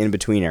called the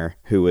in-betweener,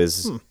 who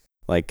was,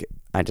 like,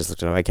 I just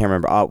looked it up. I can't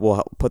remember.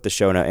 We'll put the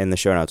show note in the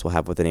show notes. We'll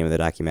have what the name of the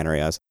documentary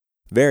was.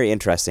 Very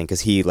interesting,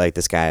 because he, like,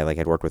 this guy, like,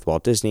 had worked with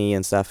Walt Disney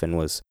and stuff, and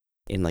was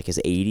in like his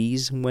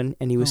 80s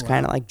and he was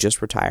kind of like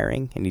just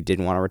retiring, and he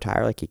didn't want to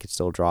retire, like he could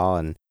still draw,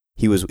 and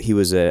he was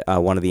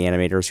one of the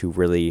animators who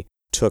really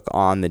took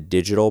on the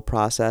digital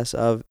process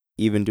of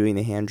even doing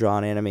the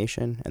hand-drawn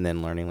animation and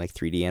then learning like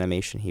 3D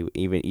animation. He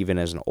even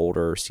as an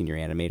older senior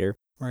animator.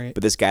 Right.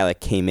 But this guy like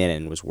came in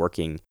and was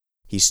working.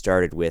 He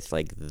started with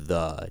like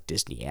the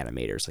Disney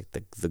animators, like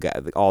the guy,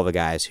 all the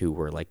guys who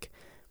were like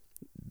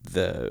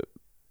the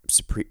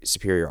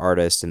superior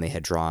artists, and they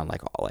had drawn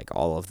like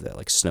all of the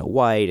like Snow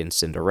White and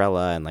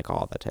Cinderella and like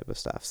all that type of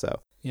stuff.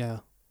 So yeah,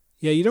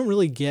 you don't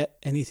really get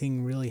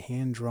anything really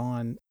hand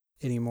drawn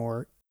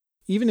anymore.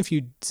 Even if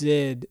you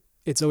did,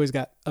 it's always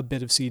got a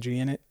bit of CG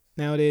in it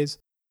nowadays.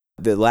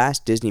 The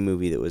last Disney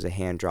movie that was a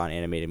hand drawn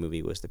animated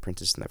movie was The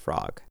Princess and the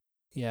Frog.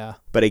 Yeah,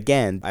 but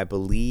again, I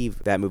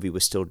believe that movie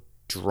was still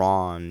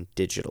drawn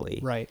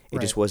digitally. Right.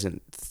 It just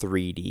wasn't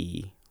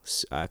 3D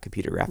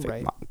computer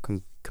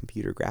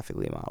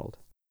graphically modeled.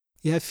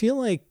 Yeah, I feel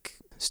like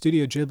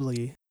Studio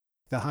Ghibli,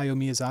 the Hayao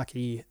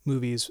Miyazaki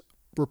movies,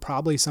 were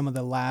probably some of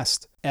the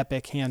last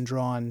epic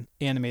hand-drawn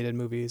animated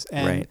movies.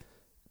 And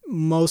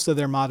most of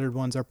their modern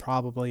ones are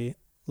probably,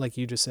 like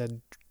you just said,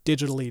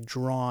 digitally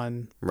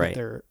drawn. Right.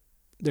 But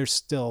they're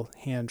still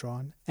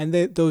hand-drawn. And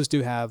those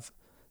do have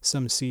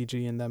some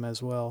CG in them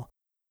as well.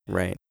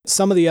 Right.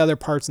 Some of the other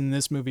parts in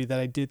this movie that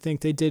I did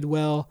think they did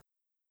well,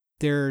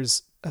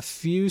 there's a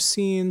few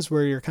scenes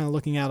where you're kind of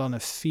looking out on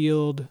a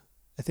field.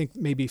 I think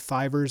maybe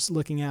Fiver's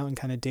looking out and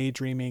kind of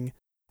daydreaming.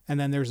 And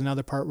then there's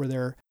another part where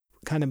they're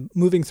kind of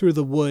moving through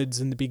the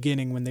woods in the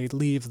beginning when they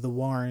leave the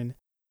Warren,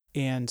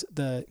 and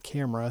the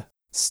camera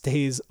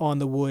stays on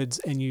the woods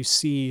and you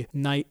see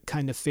night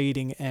kind of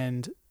fading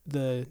and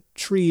the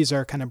trees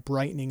are kind of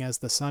brightening as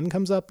the sun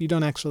comes up. You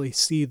don't actually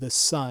see the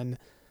sun,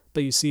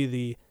 but you see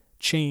the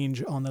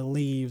change on the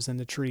leaves and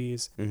the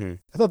trees. Mm-hmm.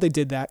 I thought they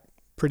did that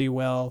pretty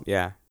well.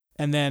 Yeah.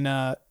 And then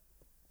I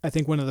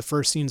think one of the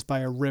first scenes by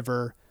a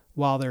river,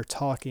 while they're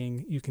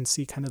talking, you can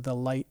see kind of the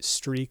light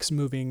streaks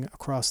moving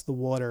across the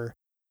water.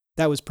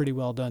 That was pretty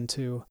well done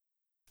too.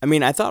 I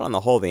mean, I thought on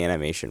the whole the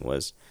animation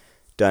was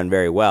done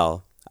very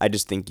well. I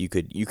just think you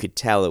could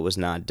tell it was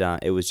not done.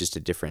 It was just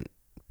a different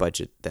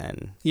budget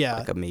than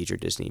like a major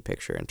Disney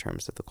picture in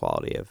terms of the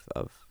quality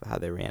of how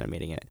they were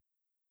animating it.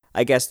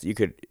 I guess you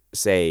could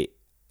say,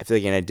 I feel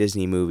like in a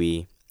Disney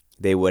movie,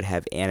 they would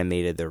have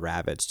animated the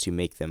rabbits to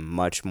make them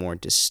much more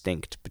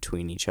distinct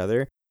between each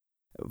other,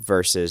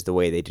 versus the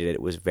way they did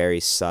it was very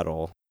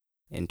subtle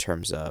in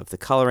terms of the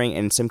coloring.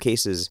 And in some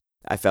cases,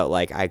 I felt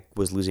like I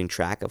was losing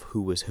track of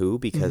who was who,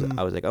 because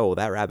I was like, oh,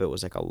 that rabbit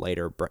was like a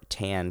lighter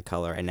tan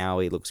color, and now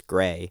he looks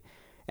gray.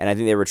 And I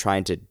think they were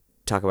trying to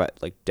talk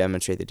about, like,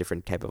 demonstrate the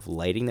different type of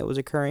lighting that was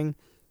occurring.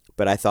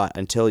 But I thought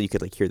until you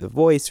could like hear the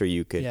voice, or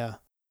you could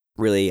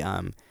really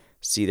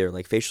see their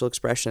like facial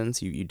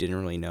expressions, you didn't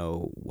really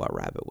know what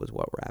rabbit was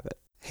what rabbit.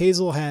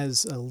 Hazel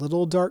has a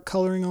little dark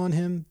coloring on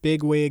him.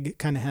 Bigwig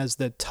kind of has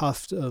the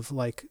tuft of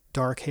like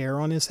dark hair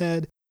on his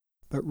head.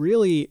 But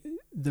really,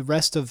 the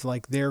rest of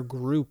like their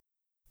group,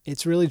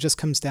 it's really just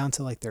comes down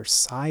to like their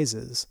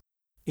sizes.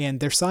 and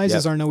their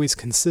sizes aren't always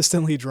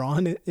consistently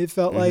drawn, it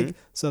felt like.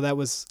 So that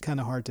was kind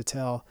of hard to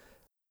tell.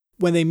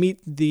 When they meet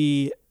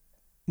the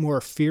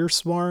more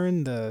fierce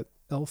Warren, the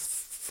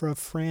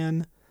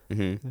Elfrafran,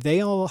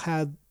 they all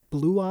had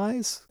blue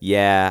eyes.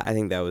 Yeah, I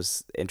think that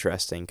was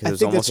interesting because it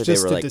was almost like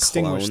they were like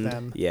distinguish cloned.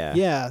 them. Yeah.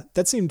 Yeah,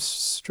 that seemed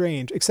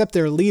strange. Except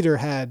their leader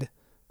had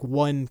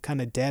one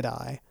kind of dead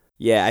eye.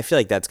 Yeah, I feel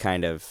like that's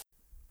kind of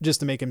just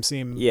to make him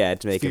seem to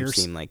make fierce.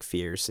 him seem like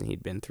fierce, and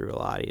he'd been through a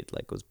lot. He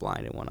like was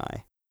blind in one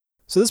eye.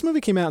 So this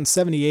movie came out in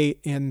 1978,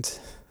 and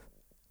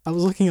I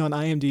was looking on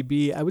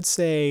IMDb. I would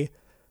say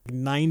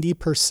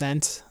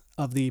 90%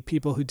 of the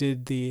people who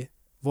did the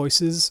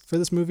voices for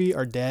this movie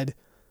are dead.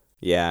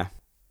 Yeah.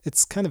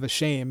 It's kind of a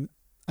shame.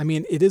 I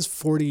mean, it is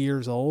 40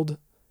 years old,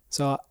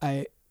 so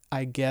I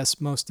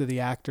guess most of the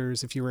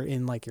actors, if you were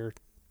in like your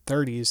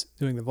 30s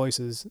doing the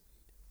voices,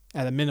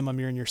 at a minimum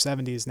you're in your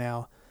 70s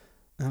now.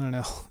 I don't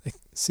know. It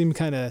seemed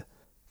kind of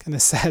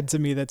sad to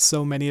me that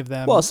so many of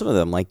them... Well, some of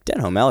them, like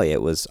Denholm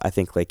Elliott was, I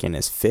think, like in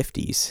his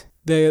 50s.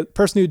 The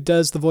person who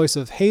does the voice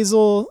of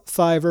Hazel,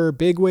 Fiver,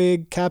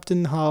 Bigwig,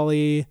 Captain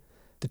Holly,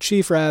 the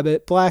Chief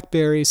Rabbit,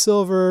 Blackberry,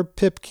 Silver,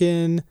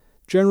 Pipkin,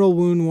 General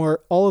Woundwort,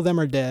 all of them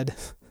are dead.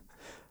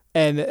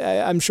 And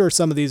I'm sure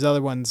some of these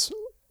other ones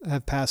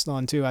have passed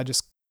on too. I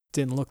just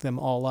didn't look them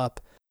all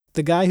up.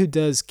 The guy who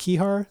does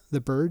Kihar,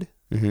 the bird,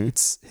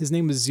 his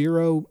name was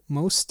Zero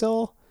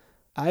Mostel.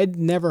 I'd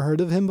never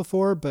heard of him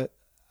before, but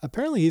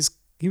apparently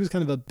he was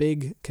kind of a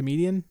big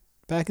comedian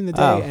back in the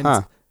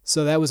day.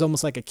 So that was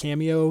almost like a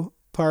cameo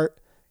part.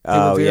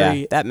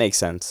 Yeah, that makes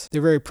sense.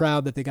 They're very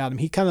proud that they got him.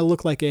 He kind of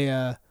looked like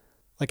a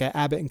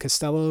Abbott and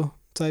Costello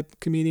type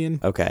comedian.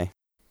 Okay.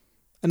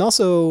 And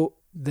also,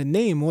 the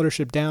name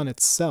Watership Down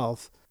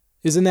itself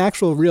is an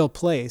actual real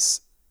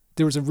place.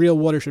 There was a real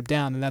Watership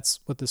Down, and that's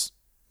what this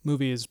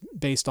movie is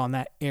based on,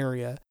 that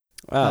area.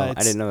 Oh,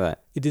 I didn't know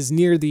that. It is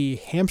near the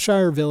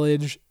Hampshire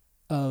village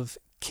of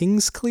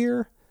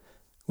Kingsclear,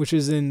 which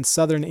is in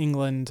southern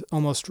England,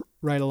 almost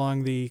right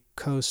along the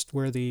coast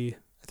where the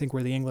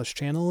English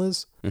Channel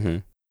is.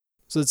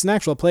 So it's an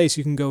actual place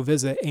you can go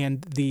visit,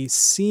 and the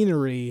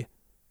scenery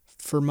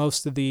for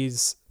most of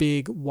these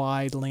big,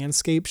 wide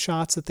landscape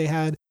shots that they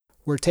had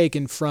were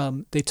taken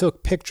from, they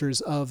took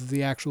pictures of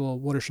the actual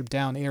Watership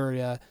Down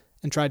area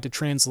and tried to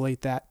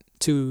translate that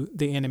to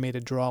the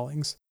animated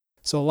drawings.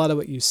 So a lot of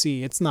what you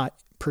see, it's not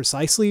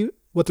precisely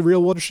what the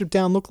real Watership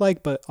Down looked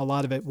like, but a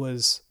lot of it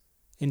was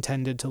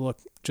intended to look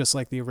just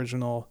like the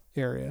original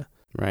area.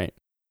 Right.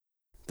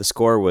 The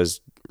score was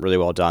really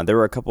well done. There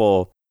were a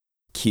couple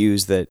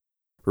cues that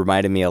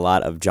reminded me a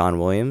lot of John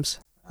Williams.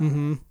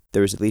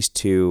 There was at least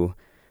two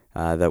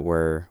that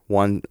were,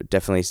 one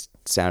definitely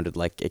sounded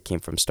like it came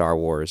from Star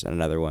Wars, and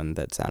another one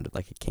that sounded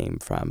like it came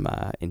from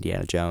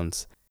Indiana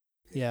Jones.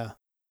 Yeah.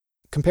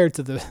 Compared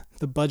to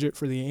the budget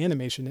for the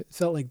animation, it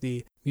felt like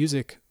the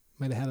music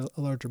might have had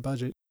a larger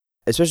budget.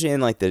 Especially in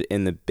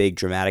the big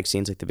dramatic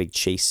scenes, like the big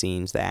chase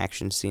scenes, the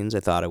action scenes, I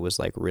thought it was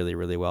like really,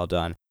 really well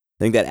done.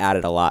 I think that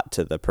added a lot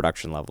to the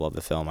production level of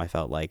the film. I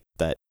felt like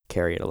that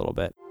carried it a little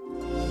bit.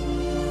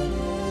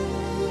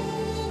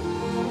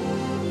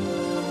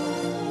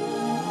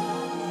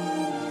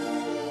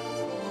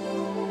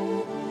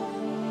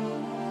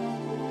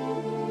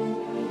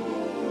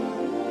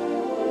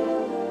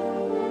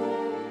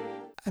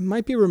 I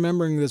might be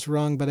remembering this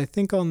wrong, but I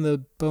think on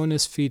the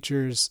bonus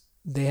features,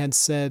 they had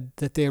said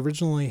that they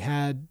originally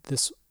had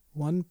this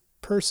one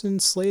person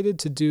slated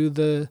to do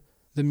the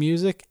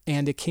music,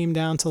 and it came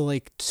down to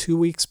like 2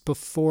 weeks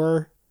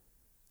before,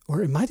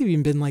 or it might have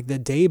even been like the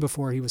day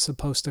before he was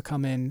supposed to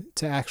come in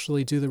to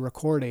actually do the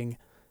recording,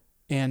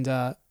 and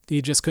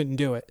he just couldn't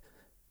do it.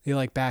 He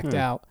like backed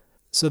out.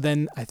 So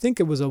then I think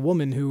it was a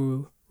woman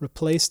who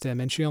replaced him,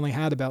 and she only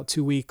had about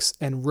 2 weeks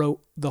and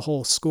wrote the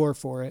whole score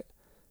for it.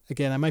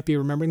 Again, I might be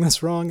remembering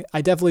this wrong.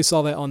 I definitely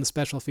saw that on the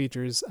special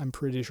features. I'm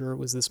pretty sure it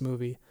was this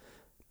movie.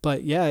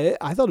 But yeah,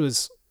 I thought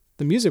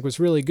the music was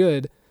really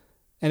good.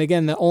 And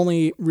again, the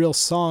only real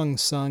song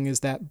sung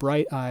is that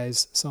Bright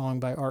Eyes song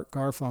by Art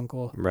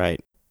Garfunkel. Right.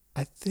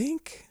 I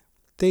think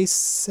they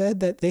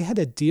said that they had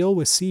a deal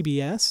with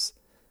CBS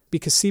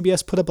because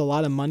CBS put up a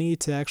lot of money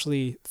to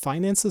actually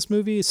finance this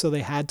movie. So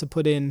they had to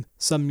put in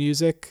some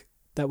music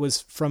that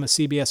was from a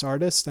CBS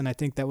artist, and I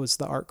think that was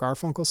the Art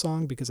Garfunkel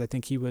song because I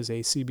think he was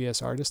a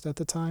CBS artist at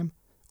the time,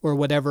 or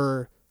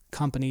whatever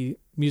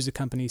music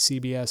company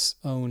CBS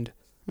owned.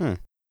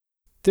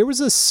 There was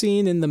a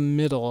scene in the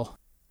middle.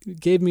 It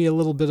gave me a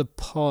little bit of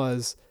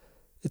pause.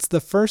 It's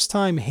the first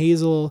time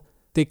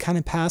they kind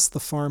of passed the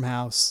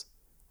farmhouse,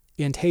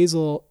 and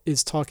Hazel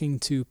is talking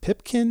to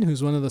Pipkin,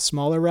 who's one of the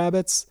smaller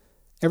rabbits.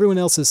 Everyone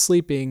else is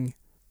sleeping,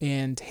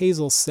 and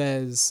Hazel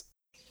says,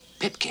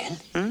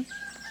 Pipkin?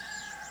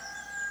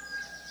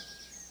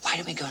 Why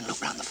don't we go and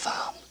look round the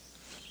farm?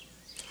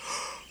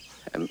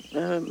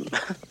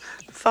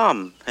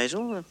 Farm,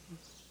 Hazel?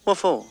 What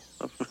for?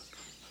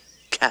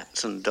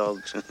 Cats and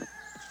dogs.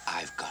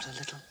 I've got a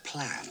little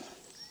plan.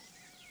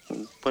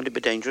 Won't it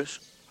be dangerous?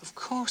 Of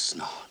course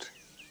not.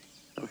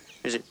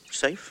 Is it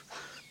safe?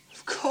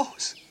 Of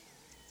course.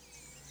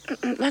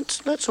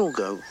 Let's all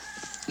go.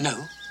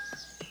 No,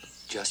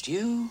 just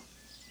you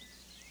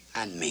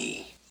and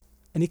me.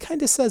 And he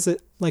kind of says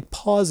it like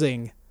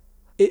pausing.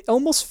 It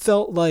almost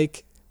felt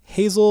like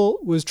Hazel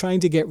was trying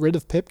to get rid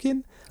of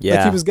Pipkin. Yeah.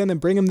 Like he was going to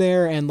bring him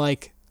there and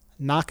like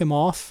knock him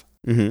off.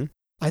 Mm-hmm.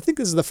 I think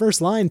this is the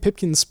first line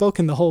Pipkin spoke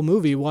in the whole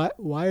movie.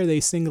 Why are they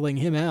singling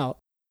him out?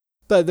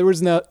 But there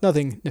was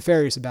nothing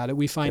nefarious about it.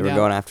 We find out. They were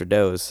going after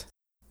Doze.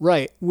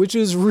 Right, which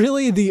is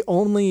really the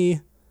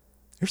only...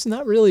 There's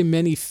not really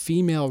many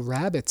female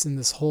rabbits in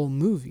this whole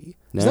movie.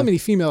 There's not many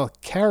female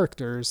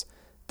characters.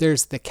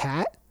 There's the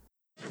cat.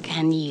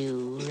 Can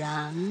you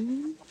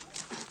run?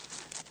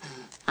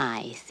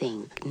 I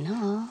think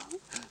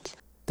not.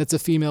 That's a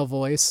female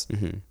voice.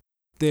 Mm-hmm.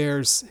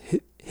 There's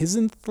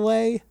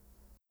Hyzanthle.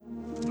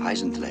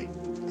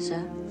 Hyzanthle, Sir,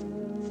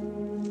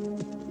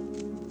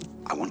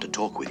 I want to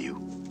talk with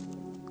you.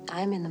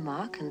 I'm in the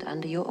mark and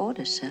under your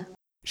orders, sir.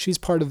 She's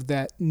part of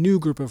that new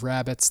group of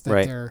rabbits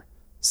that they're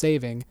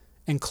saving.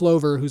 And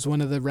Clover, who's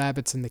one of the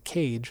rabbits in the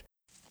cage.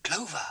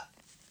 Clover,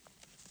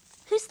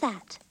 Who's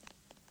that?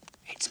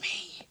 it's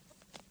me.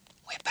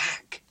 We're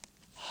back.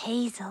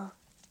 Hazel.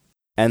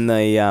 And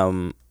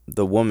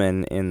the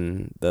woman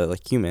in the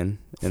like human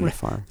in the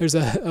farm. There's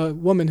a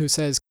woman who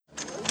says,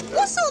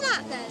 What's all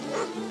that then?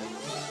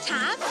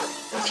 Tab?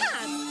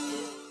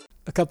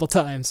 a couple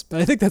times,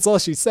 but I think that's all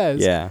she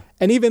says. Yeah.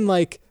 And even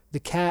like the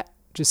cat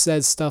just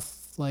says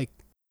stuff like,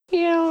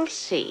 You'll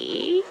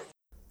see.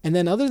 and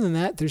then other than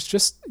that, there's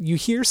just, you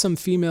hear some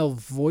female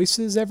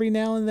voices every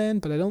now and then,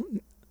 but I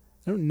don't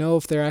know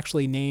if they're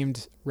actually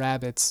named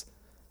rabbits.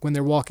 When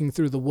they're walking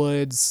through the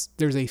woods,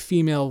 there's a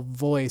female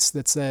voice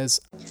that says,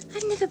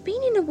 I've never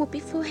been in a wood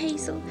before,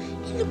 Hazel.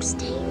 It looks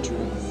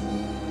dangerous.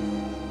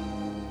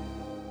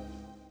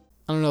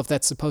 I don't know if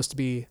that's supposed to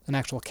be an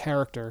actual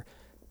character.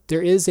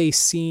 There is a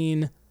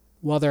scene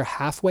while they're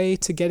halfway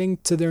to getting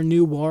to their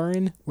new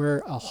warren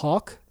where a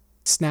hawk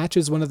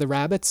snatches one of the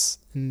rabbits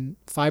and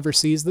Fiver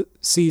sees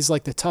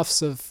like the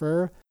tufts of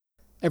fur.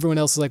 Everyone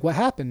else is like, what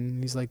happened?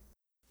 And he's like,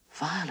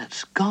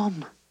 Violet's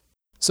gone.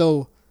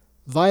 so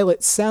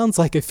Violet sounds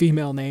like a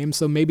female name,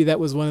 so maybe that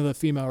was one of the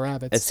female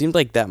rabbits. It seemed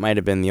like that might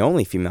have been the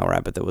only female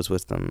rabbit that was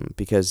with them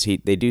because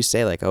they do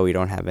say like, oh, we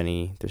don't have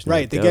any, there's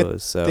no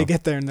does. They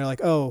get there and they're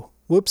like, oh,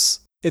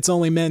 whoops, it's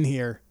only men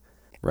here.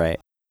 Right.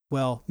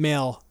 Well,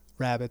 male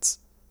rabbits.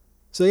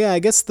 So yeah, I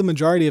guess the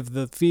majority of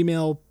the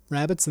female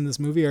rabbits in this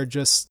movie are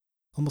just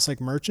almost like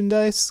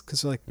merchandise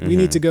because like we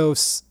need to go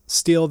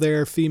steal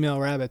their female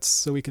rabbits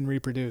so we can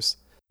reproduce.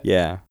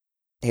 Yeah.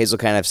 Hazel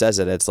kind of says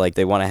it. It's like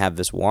they want to have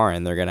this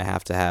warren. They're going to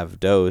have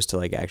Doze to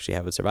like actually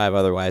have it survive.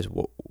 Otherwise,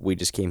 we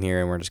just came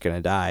here and we're just going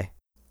to die.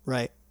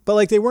 Right. But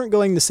like they weren't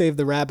going to save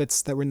the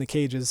rabbits that were in the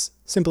cages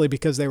simply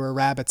because they were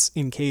rabbits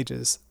in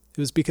cages. It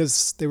was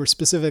because they were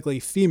specifically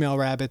female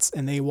rabbits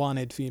and they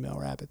wanted female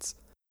rabbits.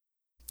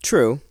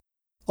 True.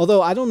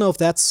 Although I don't know if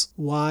that's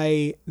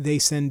why they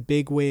send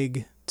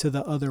Bigwig to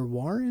the other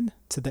warren,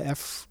 to the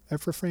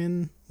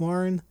Ephraim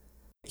warren.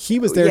 He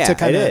was there to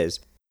kind of... it is.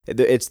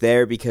 It's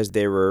there because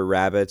there were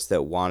rabbits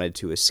that wanted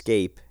to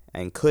escape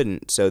and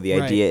couldn't. So the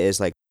idea is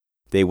like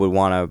they would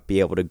want to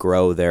be able to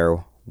grow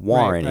their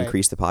warren,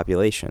 increase the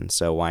population.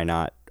 So why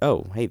not?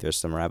 Oh, hey, there's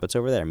some rabbits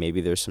over there. Maybe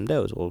there's some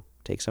does. We'll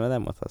take some of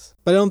them with us.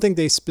 But I don't think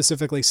they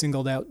specifically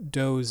singled out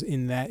does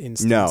in that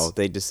instance. No,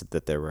 they just said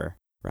that there were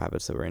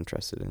rabbits that were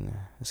interested in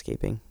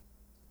escaping.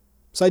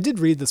 So I did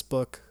read this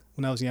book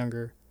when I was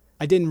younger.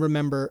 I didn't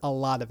remember a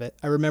lot of it.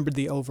 I remembered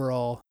the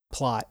overall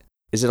plot.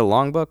 Is it a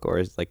long book or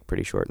is it like a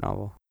pretty short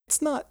novel? It's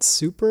not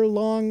super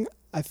long.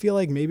 I feel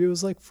like maybe it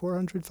was like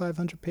 400,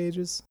 500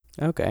 pages.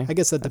 Okay. I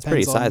guess that's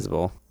pretty depends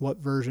sizable. On what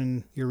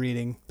version you're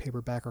reading,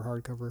 paperback or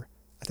hardcover.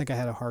 I think I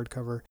had a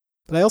hardcover.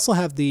 But I also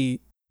have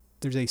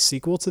there's a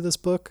sequel to this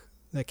book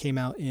that came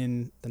out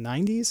in the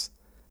 90s.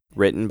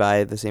 Written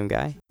by the same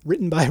guy?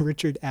 Written by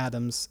Richard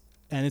Adams.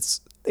 And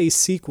it's a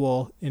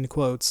sequel, in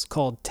quotes,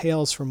 called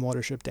Tales from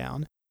Watership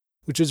Down,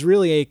 which is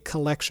really a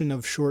collection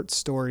of short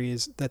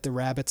stories that the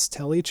rabbits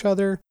tell each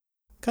other.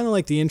 Kind of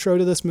like the intro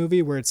to this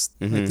movie where it's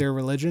like their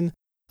religion.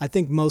 I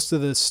think most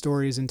of the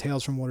stories in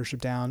Tales from Watership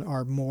Down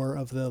are more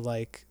of the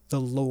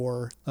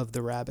lore of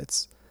the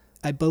rabbits.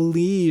 I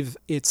believe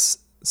it's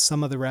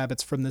some of the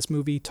rabbits from this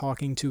movie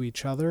talking to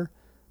each other,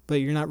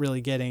 but you're not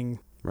really getting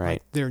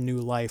like, their new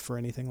life or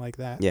anything like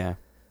that. Yeah.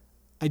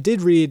 I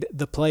did read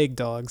The Plague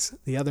Dogs,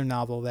 the other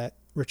novel that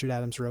Richard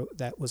Adams wrote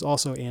that was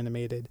also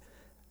animated.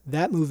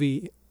 That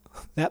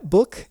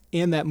book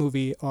and that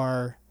movie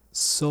are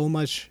so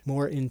much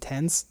more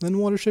intense than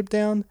Watership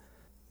Down.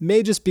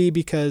 May just be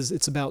because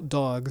it's about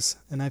dogs,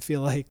 and I feel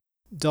like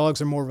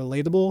dogs are more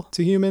relatable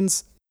to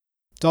humans.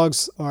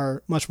 Dogs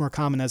are much more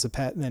common as a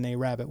pet than a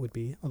rabbit would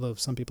be, although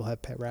some people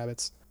have pet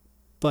rabbits.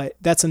 But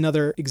that's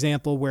another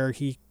example where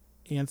he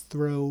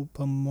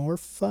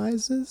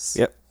anthropomorphizes.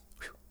 Yep.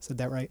 Said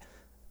that right.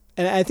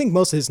 And I think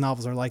most of his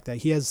novels are like that.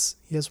 He has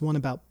one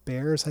about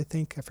bears, I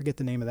think. I forget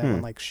the name of that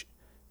one, like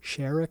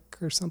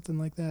Sherrick or something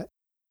like that.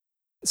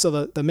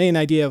 So the main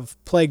idea of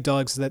Plague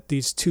Dogs is that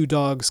these 2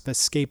 dogs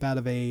escape out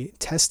of a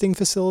testing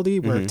facility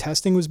where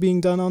testing was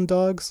being done on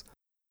dogs,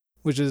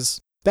 which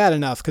is bad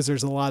enough because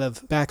there's a lot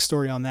of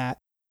backstory on that.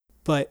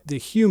 But the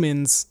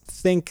humans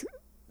think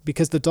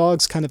because the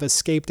dogs kind of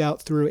escaped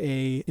out through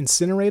a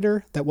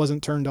incinerator that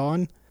wasn't turned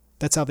on,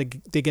 that's how they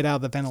get out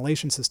of the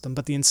ventilation system.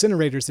 But the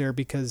incinerator's there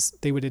because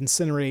they would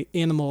incinerate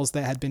animals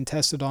that had been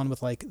tested on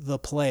with like the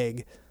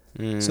plague.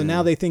 So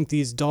now they think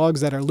these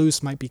dogs that are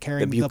loose might be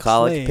carrying the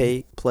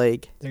bucolic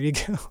plague. There you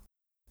go.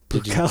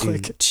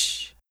 Bucolic.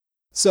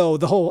 So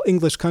the whole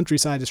English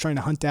countryside is trying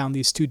to hunt down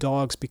these 2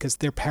 dogs because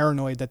they're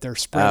paranoid that they're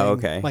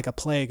spreading like a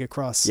plague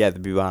across. Yeah, the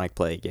bubonic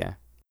plague, yeah.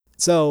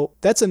 So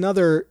that's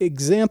another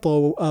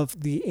example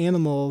of the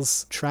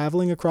animals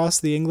traveling across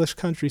the English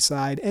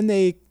countryside, and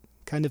they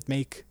kind of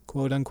make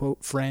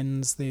quote-unquote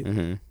friends. They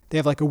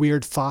have like a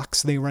weird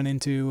fox they run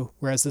into,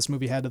 whereas this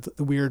movie had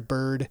the weird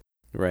bird.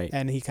 Right.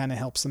 And he kind of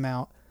helps them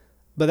out.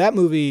 But that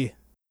movie,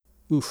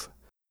 oof.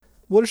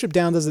 Watership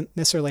Down doesn't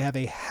necessarily have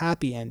a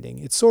happy ending.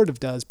 It sort of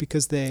does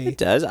because It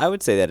does. I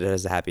would say that it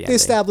has a happy ending. They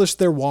establish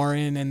their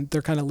warren and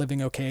they're kind of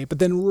living okay. But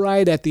then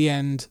right at the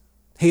end,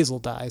 Hazel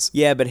dies.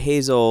 Yeah, but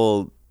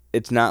Hazel,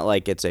 it's not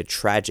like it's a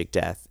tragic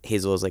death.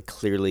 Hazel is like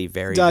clearly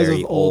very, dies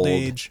very of old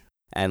age.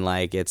 And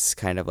like it's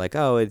kind of like,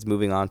 oh, it's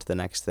moving on to the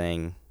next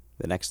thing,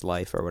 the next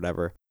life or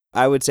whatever.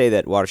 I would say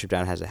that Watership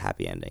Down has a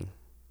happy ending.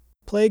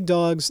 Plague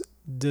Dogs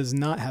does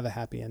not have a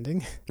happy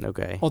ending.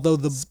 Okay. Although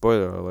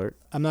spoiler alert.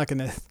 I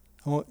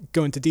won't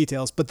go into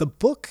details, but the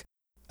book,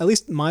 at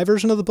least my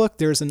version of the book,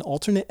 there's an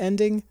alternate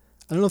ending.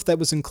 I don't know if that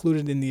was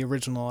included in the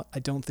original. I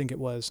don't think it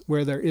was,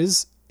 where there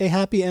is a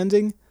happy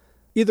ending.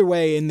 Either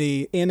way, in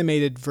the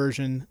animated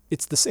version,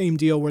 it's the same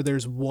deal where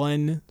there's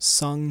one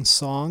sung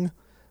song,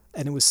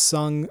 and it was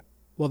sung,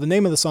 well, the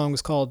name of the song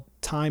was called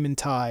Time and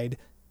Tide.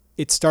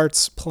 It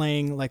starts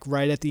playing like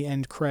right at the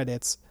end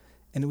credits,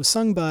 and it was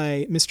sung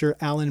by Mr.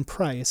 Alan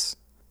Price,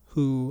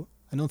 who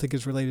I don't think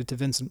is related to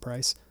Vincent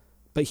Price,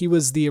 but he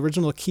was the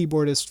original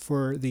keyboardist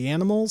for The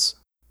Animals.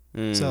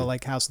 So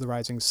like House of the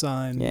Rising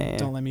Sun,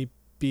 Don't Let Me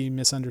Be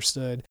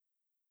Misunderstood.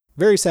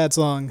 Very sad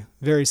song,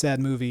 very sad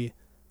movie.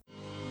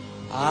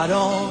 I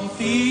don't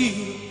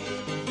feel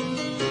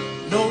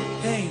no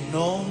pain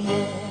no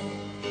more.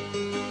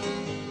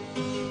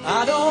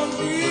 I don't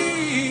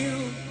feel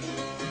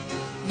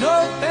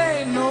no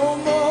pain no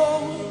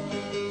more.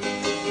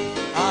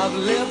 I've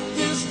left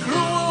this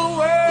cruel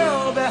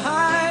world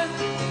behind.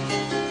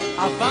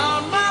 I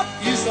found my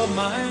peace of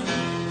mind.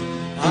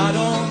 I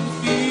don't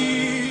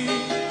feel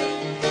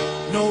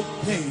no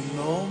pain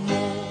no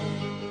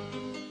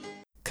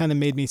more. Kind of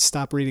made me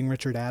stop reading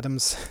Richard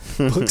Adams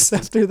books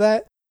after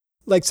that.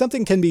 Like,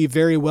 something can be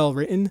very well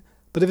written,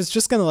 but if it's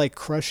just going to like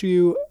crush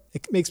you,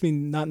 it makes me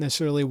not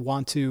necessarily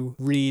want to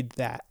read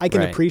that. I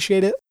can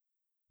appreciate it.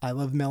 I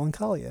love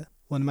Melancholia,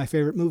 one of my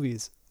favorite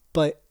movies,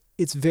 but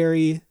it's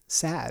very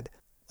sad.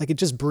 Like, it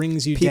just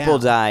brings you down. People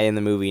die in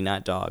the movie,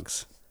 not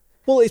dogs.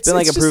 Well, it's been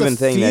like a proven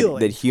thing feeling.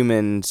 that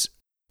humans,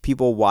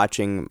 people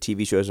watching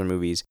TV shows or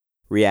movies,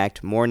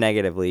 react more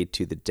negatively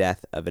to the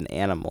death of an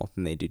animal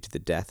than they do to the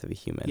death of a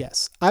human.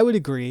 Yes, I would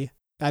agree.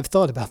 I've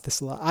thought about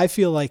this a lot. I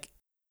feel like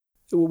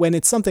when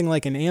it's something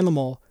like an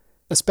animal,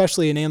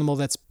 especially an animal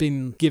that's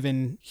been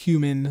given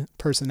human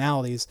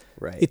personalities,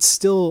 it's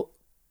still,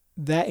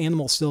 that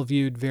animal's still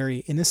viewed very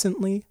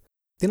innocently.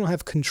 They don't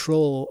have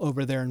control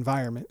over their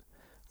environment.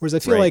 Whereas I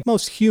feel like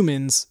most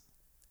humans,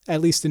 at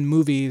least in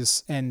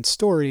movies and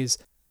stories,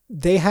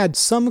 they had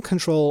some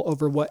control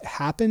over what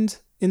happened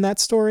in that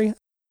story.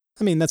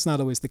 I mean, that's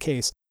not always the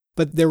case,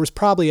 but there was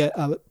probably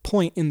a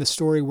point in the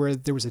story where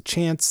there was a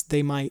chance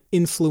they might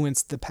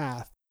influence the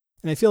path.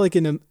 And I feel like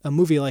in a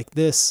movie like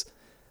this,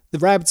 the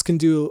rabbits can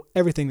do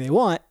everything they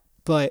want,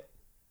 but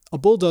a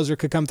bulldozer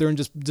could come through and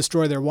just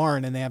destroy their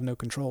warren and they have no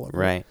control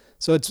over it.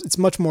 So it's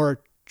much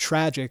more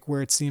tragic,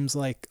 where it seems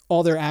like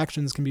all their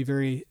actions can be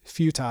very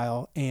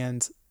futile,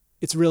 and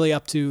it's really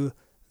up to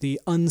the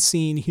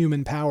unseen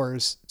human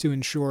powers to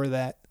ensure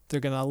that they're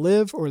going to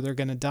live or they're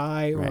going to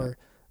die or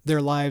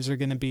their lives are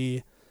going to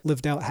be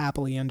lived out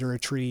happily under a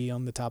tree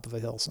on the top of a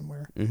hill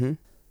somewhere.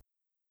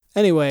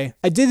 Anyway,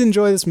 I did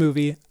enjoy this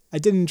movie. I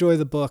did enjoy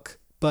the book,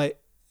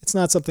 but it's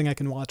not something I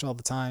can watch all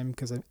the time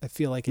because I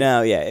feel like...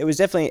 it was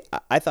definitely...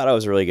 I thought it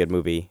was a really good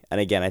movie. And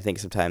again, I think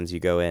sometimes you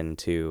go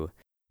into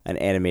an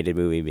animated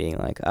movie being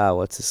like, oh,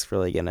 what's this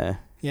really going to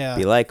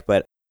be like?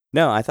 But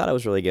no, I thought it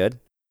was really good.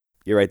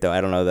 You're right, though.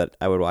 I don't know that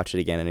I would watch it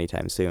again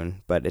anytime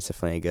soon, but it's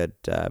definitely a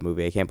good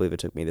movie. I can't believe it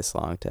took me this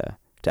long to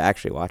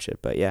actually watch it.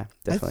 But yeah,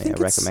 definitely a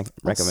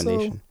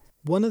recommendation.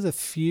 One of the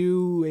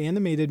few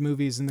animated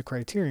movies in the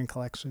Criterion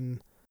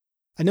Collection.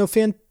 I know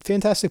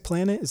Fantastic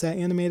Planet, is that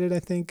animated, I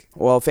think?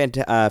 Well,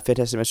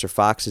 Fantastic Mr.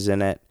 Fox is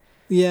in it.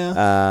 Yeah,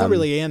 not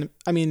really.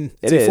 I mean,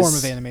 it's a form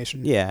of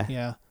animation.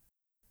 Yeah.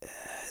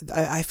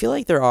 I feel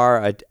like there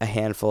are a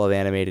handful of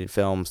animated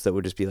films that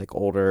would just be like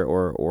older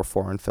or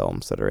foreign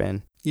films that are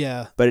in.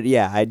 Yeah. But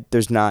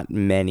there's not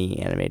many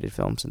animated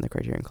films in the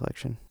Criterion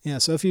Collection. Yeah,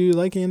 so if you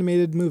like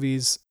animated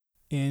movies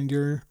and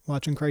you're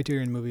watching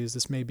Criterion movies,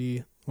 this may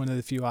be one of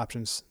the few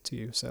options to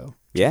you. So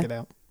check it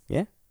out.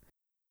 Yeah.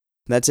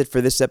 That's it for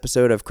this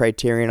episode of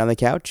Criterion on the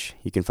Couch.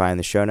 You can find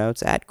the show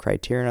notes at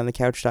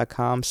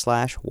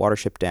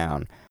criteriononthecouch.com/Watership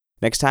Down.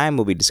 Next time,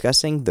 we'll be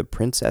discussing The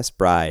Princess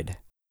Bride.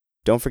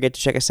 Don't forget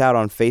to check us out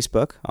on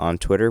Facebook. On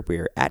Twitter,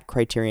 we're at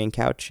Criterion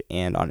Couch,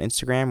 and on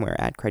Instagram, we're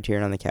at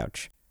Criterion on the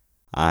Couch.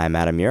 I'm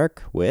Adam Yurick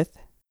with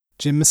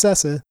Jim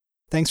Masessa.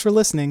 Thanks for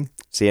listening.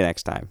 See you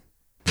next time.